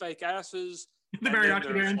the big fake asses. The and then mariachi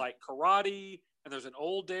there's band. like karate, and there's an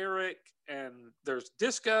old Derek, and there's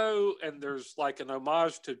disco, and there's like an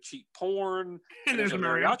homage to cheap porn, And there's a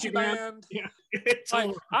mariachi band. Yeah. It's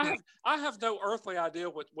Like, all I have no earthly idea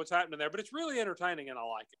what's happening there, but it's really entertaining and I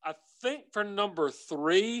like it. I think for number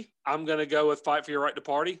 3, I'm going to go with Fight for Your Right to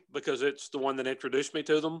Party because it's the one that introduced me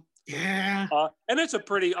to them. Yeah. And it's a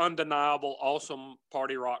pretty undeniable, awesome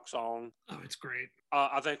party rock song. Oh, it's great.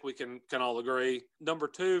 I think we can all agree. Number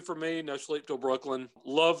 2 for me, No Sleep Till Brooklyn.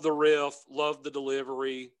 Love the riff, love the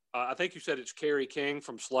delivery. I think you said it's Kerry King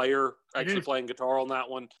from Slayer actually playing guitar on that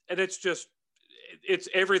one. And it's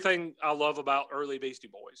everything I love about early Beastie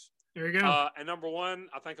Boys. There you go. And number 1,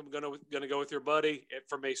 I think I'm gonna go with your buddy.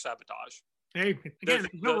 For me, Sabotage. Hey, again,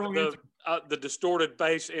 no wrong answer. The distorted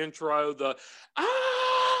bass intro,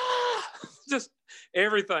 just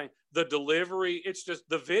everything. The delivery, it's just,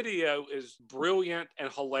 the video is brilliant and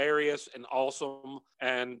hilarious and awesome,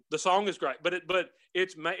 and the song is great. But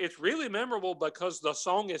it's really memorable because the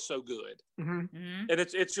song is so good, and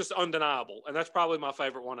it's just undeniable. And that's probably my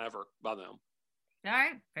favorite one ever by them. All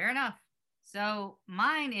right, fair enough. So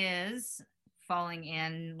mine is falling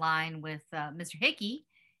in line with Mr. Hickey.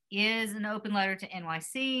 Is An Open Letter to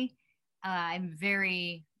NYC. I'm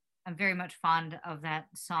very much fond of that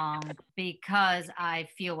song because I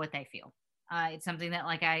feel what they feel. It's something that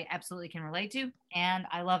I absolutely can relate to, and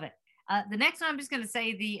I love it. The next one, I'm just going to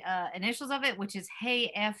say the initials of it, which is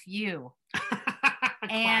Hey F You.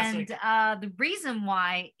 And the reason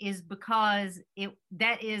why is because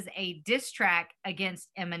that is a diss track against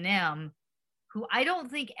Eminem, who I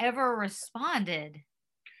don't think ever responded.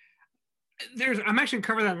 I'm actually going to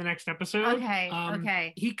cover that in the next episode.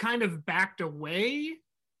 Okay. He kind of backed away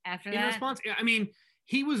after in response. I mean,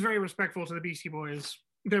 he was very respectful to the Beastie Boys.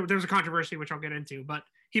 There was a controversy, which I'll get into, but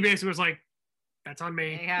he basically was like, that's on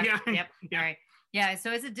me. Yeah. Yep. All right. Yeah.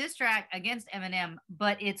 So it's a diss track against Eminem,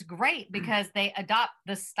 but it's great because they adopt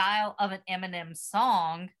the style of an Eminem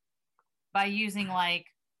song by using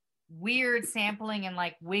weird sampling and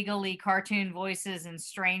wiggly cartoon voices and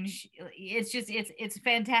strange. It's a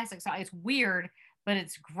fantastic song. It's weird, but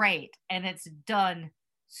it's great. And it's done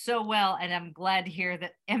so well, and I'm glad to hear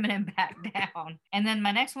that Eminem backed down. And then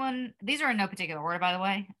my next one, these are in no particular order, by the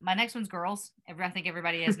way. My next one's Girls. I think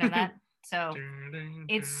everybody has known that. So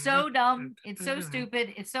it's so dumb. It's so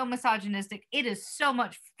stupid. It's so misogynistic. It is so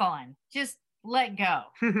much fun. Just let go.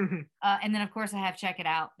 And then, of course, I have Check It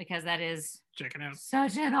Out because that is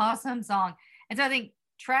such an awesome song. And so I think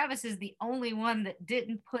Travis is the only one that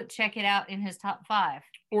didn't put Check It Out in his top 5.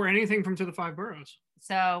 Or anything from To the Five Boroughs.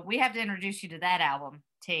 So we have to introduce you to that album,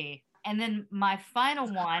 T. And then my final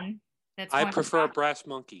one. I prefer Brass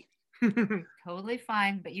Monkey. Totally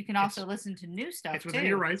fine, but you can also listen to new stuff it's too. within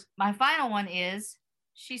your rights. My final one is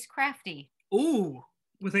She's Crafty. Ooh,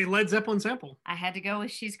 with a Led Zeppelin sample. I had to go with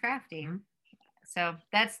She's Crafty. So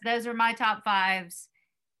those are my top 5s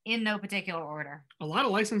in no particular order. A lot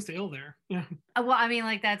of License to Ill there. Yeah. Well, I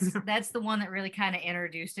mean, that's the one that really kind of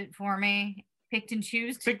introduced it for me. Picked and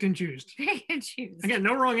choose. Again,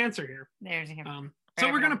 no wrong answer here. There's him.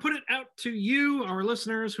 So we're going to put it out to you, our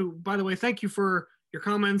listeners, who, by the way, thank you for your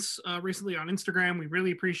comments recently on Instagram. We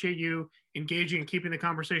really appreciate you engaging and keeping the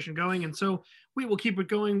conversation going. And so we will keep it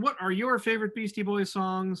going. What are your favorite Beastie Boys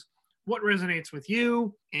songs? What resonates with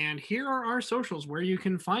you? And here are our socials where you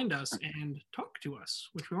can find us and talk to us,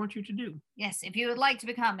 which we want you to do. Yes, if you would like to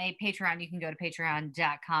become a Patreon, you can go to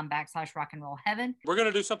patreon.com/rockandrollheaven. We're going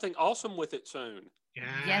to do something awesome with it soon.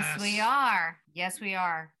 Yes, we are.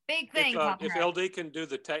 Big thing. If LD can do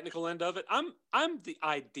the technical end of it, I'm the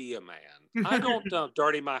idea man. I don't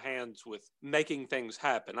dirty my hands with making things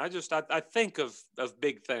happen. I think of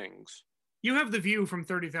big things. You have the view from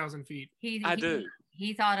 30,000 feet. I do.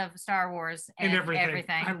 He thought of Star Wars and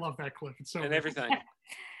everything. I love that clip. It's so and everything.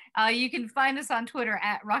 You can find us on Twitter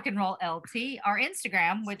at Rock and Roll LT, our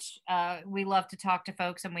Instagram, which we love to talk to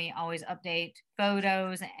folks, and we always update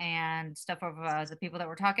photos and stuff of the people that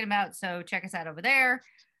we're talking about. So check us out over there.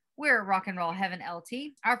 We're Rock and Roll Heaven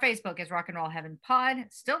LT. Our Facebook is Rock and Roll Heaven Pod.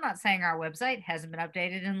 Still not saying our website hasn't been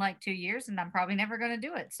updated in 2 years, and I'm probably never going to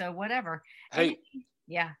do it. So whatever. Hey.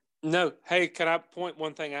 Yeah. No. Hey, can I point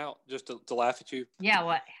one thing out just to laugh at you? Yeah.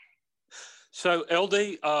 What? So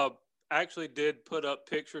LD actually did put up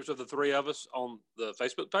pictures of the three of us on the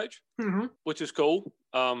Facebook page, which is cool.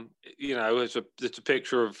 It's a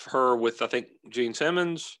picture of her with, I think, Gene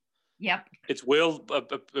Simmons. Yep. It's Will.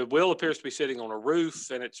 Will appears to be sitting on a roof,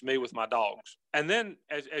 and it's me with my dogs. And then,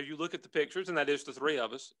 as you look at the pictures, and that is the three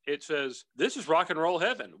of us, it says, "This is Rock and Roll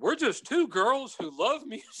Heaven. We're just two girls who love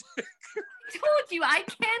music." I told you I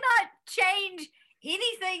cannot change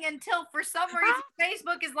anything until for some reason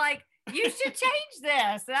Facebook is like, "You should change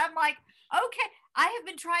this," and I'm like, "Okay." I have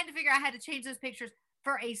been trying to figure out how to change those pictures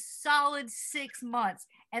for a solid 6 months,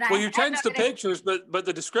 And Well, you changed the pictures, but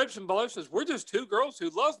the description below says we're just two girls who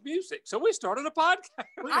love music, so we started a podcast. I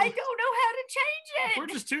don't know how to change it. We're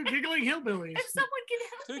just two giggling hillbillies. If someone can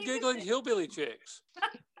help Two me giggling with it. hillbilly chicks.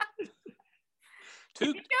 If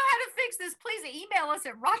you know how to fix this, please email us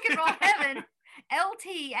at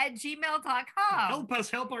rockandrollheavenlt@gmail.com. Help us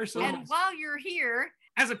help ourselves. And while you're here,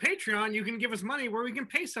 as a Patreon, you can give us money where we can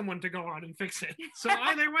pay someone to go on and fix it. So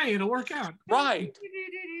either way, it'll work out. Right.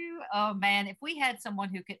 Oh man, if we had someone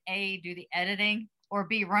who could A, do the editing, or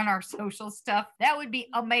B, run our social stuff, that would be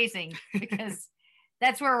amazing because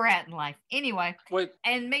that's where we're at in life. Anyway,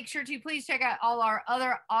 and make sure to please check out all our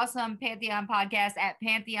other awesome Pantheon podcasts at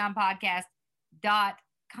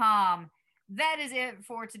pantheonpodcast.com. That is it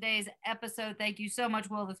for today's episode. Thank you so much,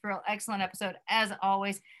 Will the Thrill. Excellent episode as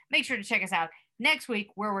always. Make sure to check us out next week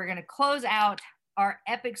where we're going to close out our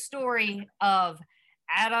epic story of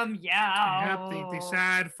Adam Yauch. Yep, the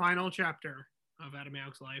sad final chapter of Adam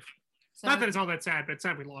Yauch's life. So, not that it's all that sad, but it's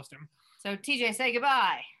sad we lost him. So TJ, say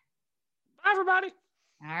goodbye. Bye, everybody.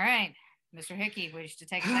 All right. Mr. Hickey, wish to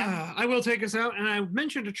take us out? I will take us out. And I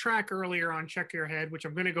mentioned a track earlier on Check Your Head, which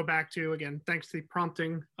I'm going to go back to again, thanks to the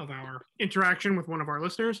prompting of our interaction with one of our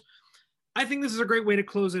listeners. I think this is a great way to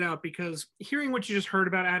close it out because hearing what you just heard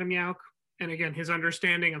about Adam Yauch, and again, his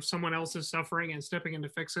understanding of someone else's suffering and stepping in to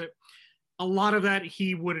fix it, a lot of that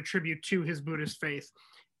he would attribute to his Buddhist faith.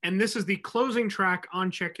 And this is the closing track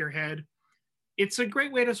on Check Your Head. It's a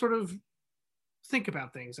great way to sort of think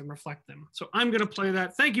about things and reflect them. So I'm going to play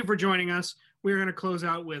that. Thank you for joining us. We're going to close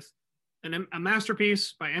out with a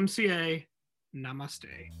masterpiece by MCA, Namaste.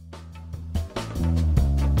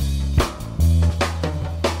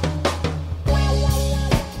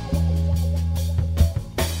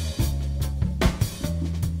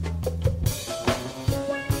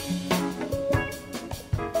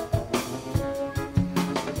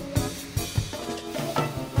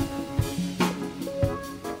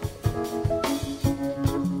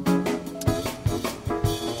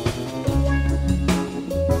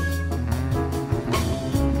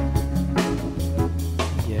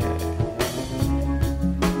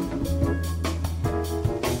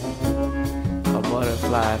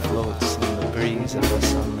 Floats in the breeze of a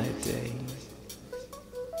sunlit day.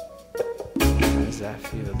 As I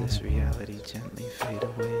feel this reality gently fade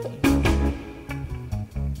away,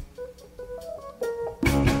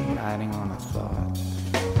 riding on a thought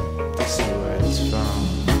to see where it's from,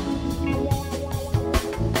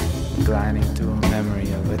 gliding through a memory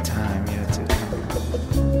of a time yet to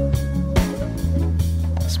come.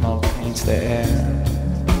 Smoke paints the air,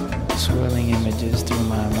 swirling images through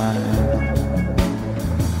my mind.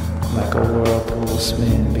 Like a whirlpool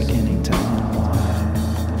spin beginning to unwind,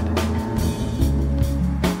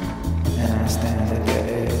 and I stand at the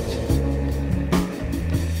edge,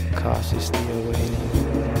 cautiously awaiting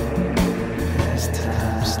as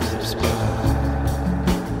time slips by,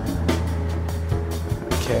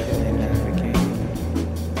 carefully navigating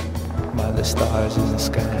by the stars in the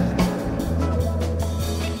sky.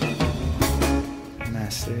 And I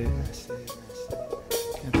sit and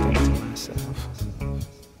think to myself,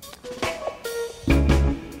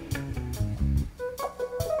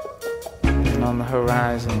 on the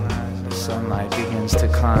horizon, the sunlight begins to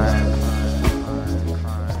climb,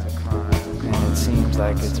 and it seems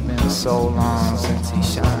like it's been so long since he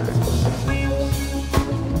shined,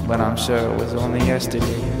 but I'm sure it was only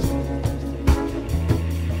yesterday.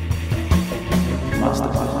 Must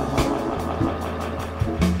have been.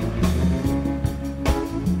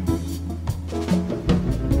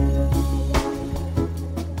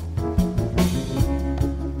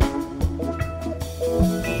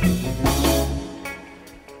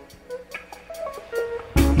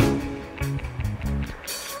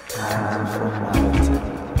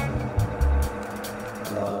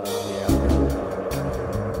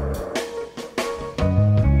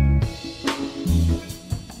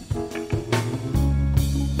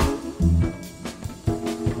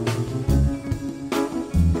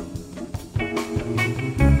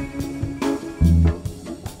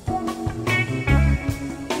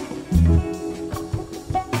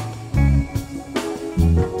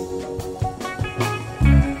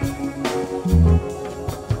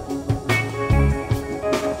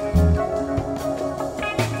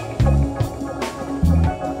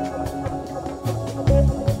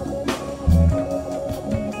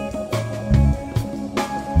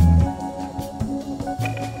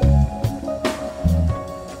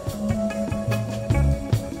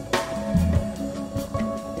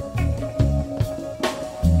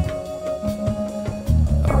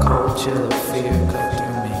 chill of fear go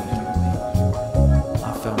through me. I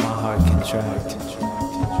felt my heart contract.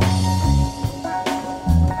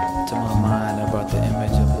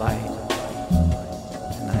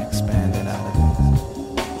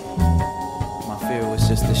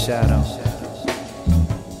 shadow.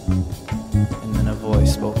 And then a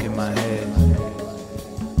voice spoke in my head.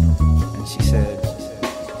 And she said,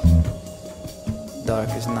 dark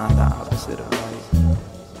is not the opposite of light.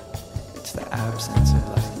 It's the absence of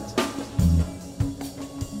light.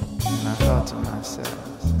 And I thought to myself,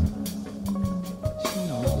 she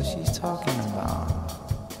knows what she's talking about.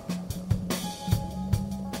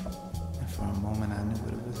 And for a moment I knew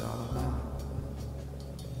what it was all about.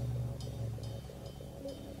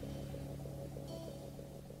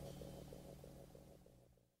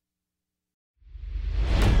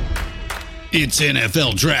 It's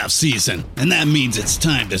NFL draft season, and that means it's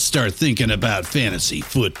time to start thinking about fantasy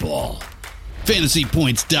football.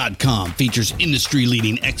 FantasyPoints.com features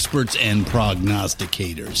industry-leading experts and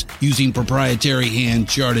prognosticators using proprietary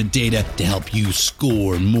hand-charted data to help you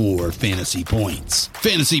score more fantasy points.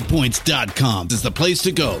 FantasyPoints.com is the place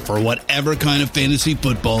to go for whatever kind of fantasy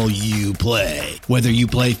football you play. Whether you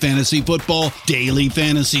play fantasy football, daily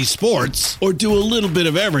fantasy sports, or do a little bit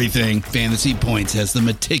of everything, Fantasy Points has the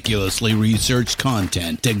meticulously researched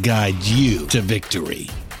content to guide you to victory.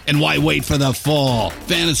 And why wait for the fall?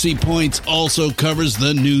 Fantasy Points also covers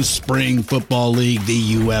the new spring football league,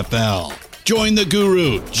 the UFL. Join the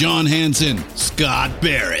guru, John Hansen, Scott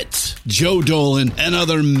Barrett, Joe Dolan, and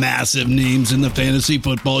other massive names in the fantasy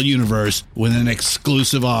football universe with an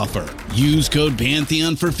exclusive offer. Use code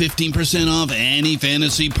Pantheon for 15% off any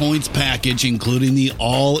Fantasy Points package, including the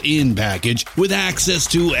all-in package, with access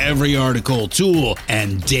to every article, tool,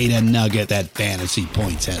 and data nugget that Fantasy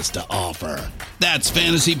Points has to offer. That's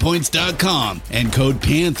FantasyPoints.com and code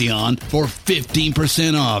Pantheon for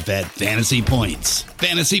 15% off at Fantasy Points.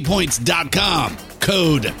 FantasyPoints.com,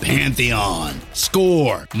 code Pantheon.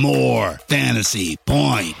 Score more fantasy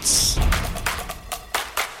points.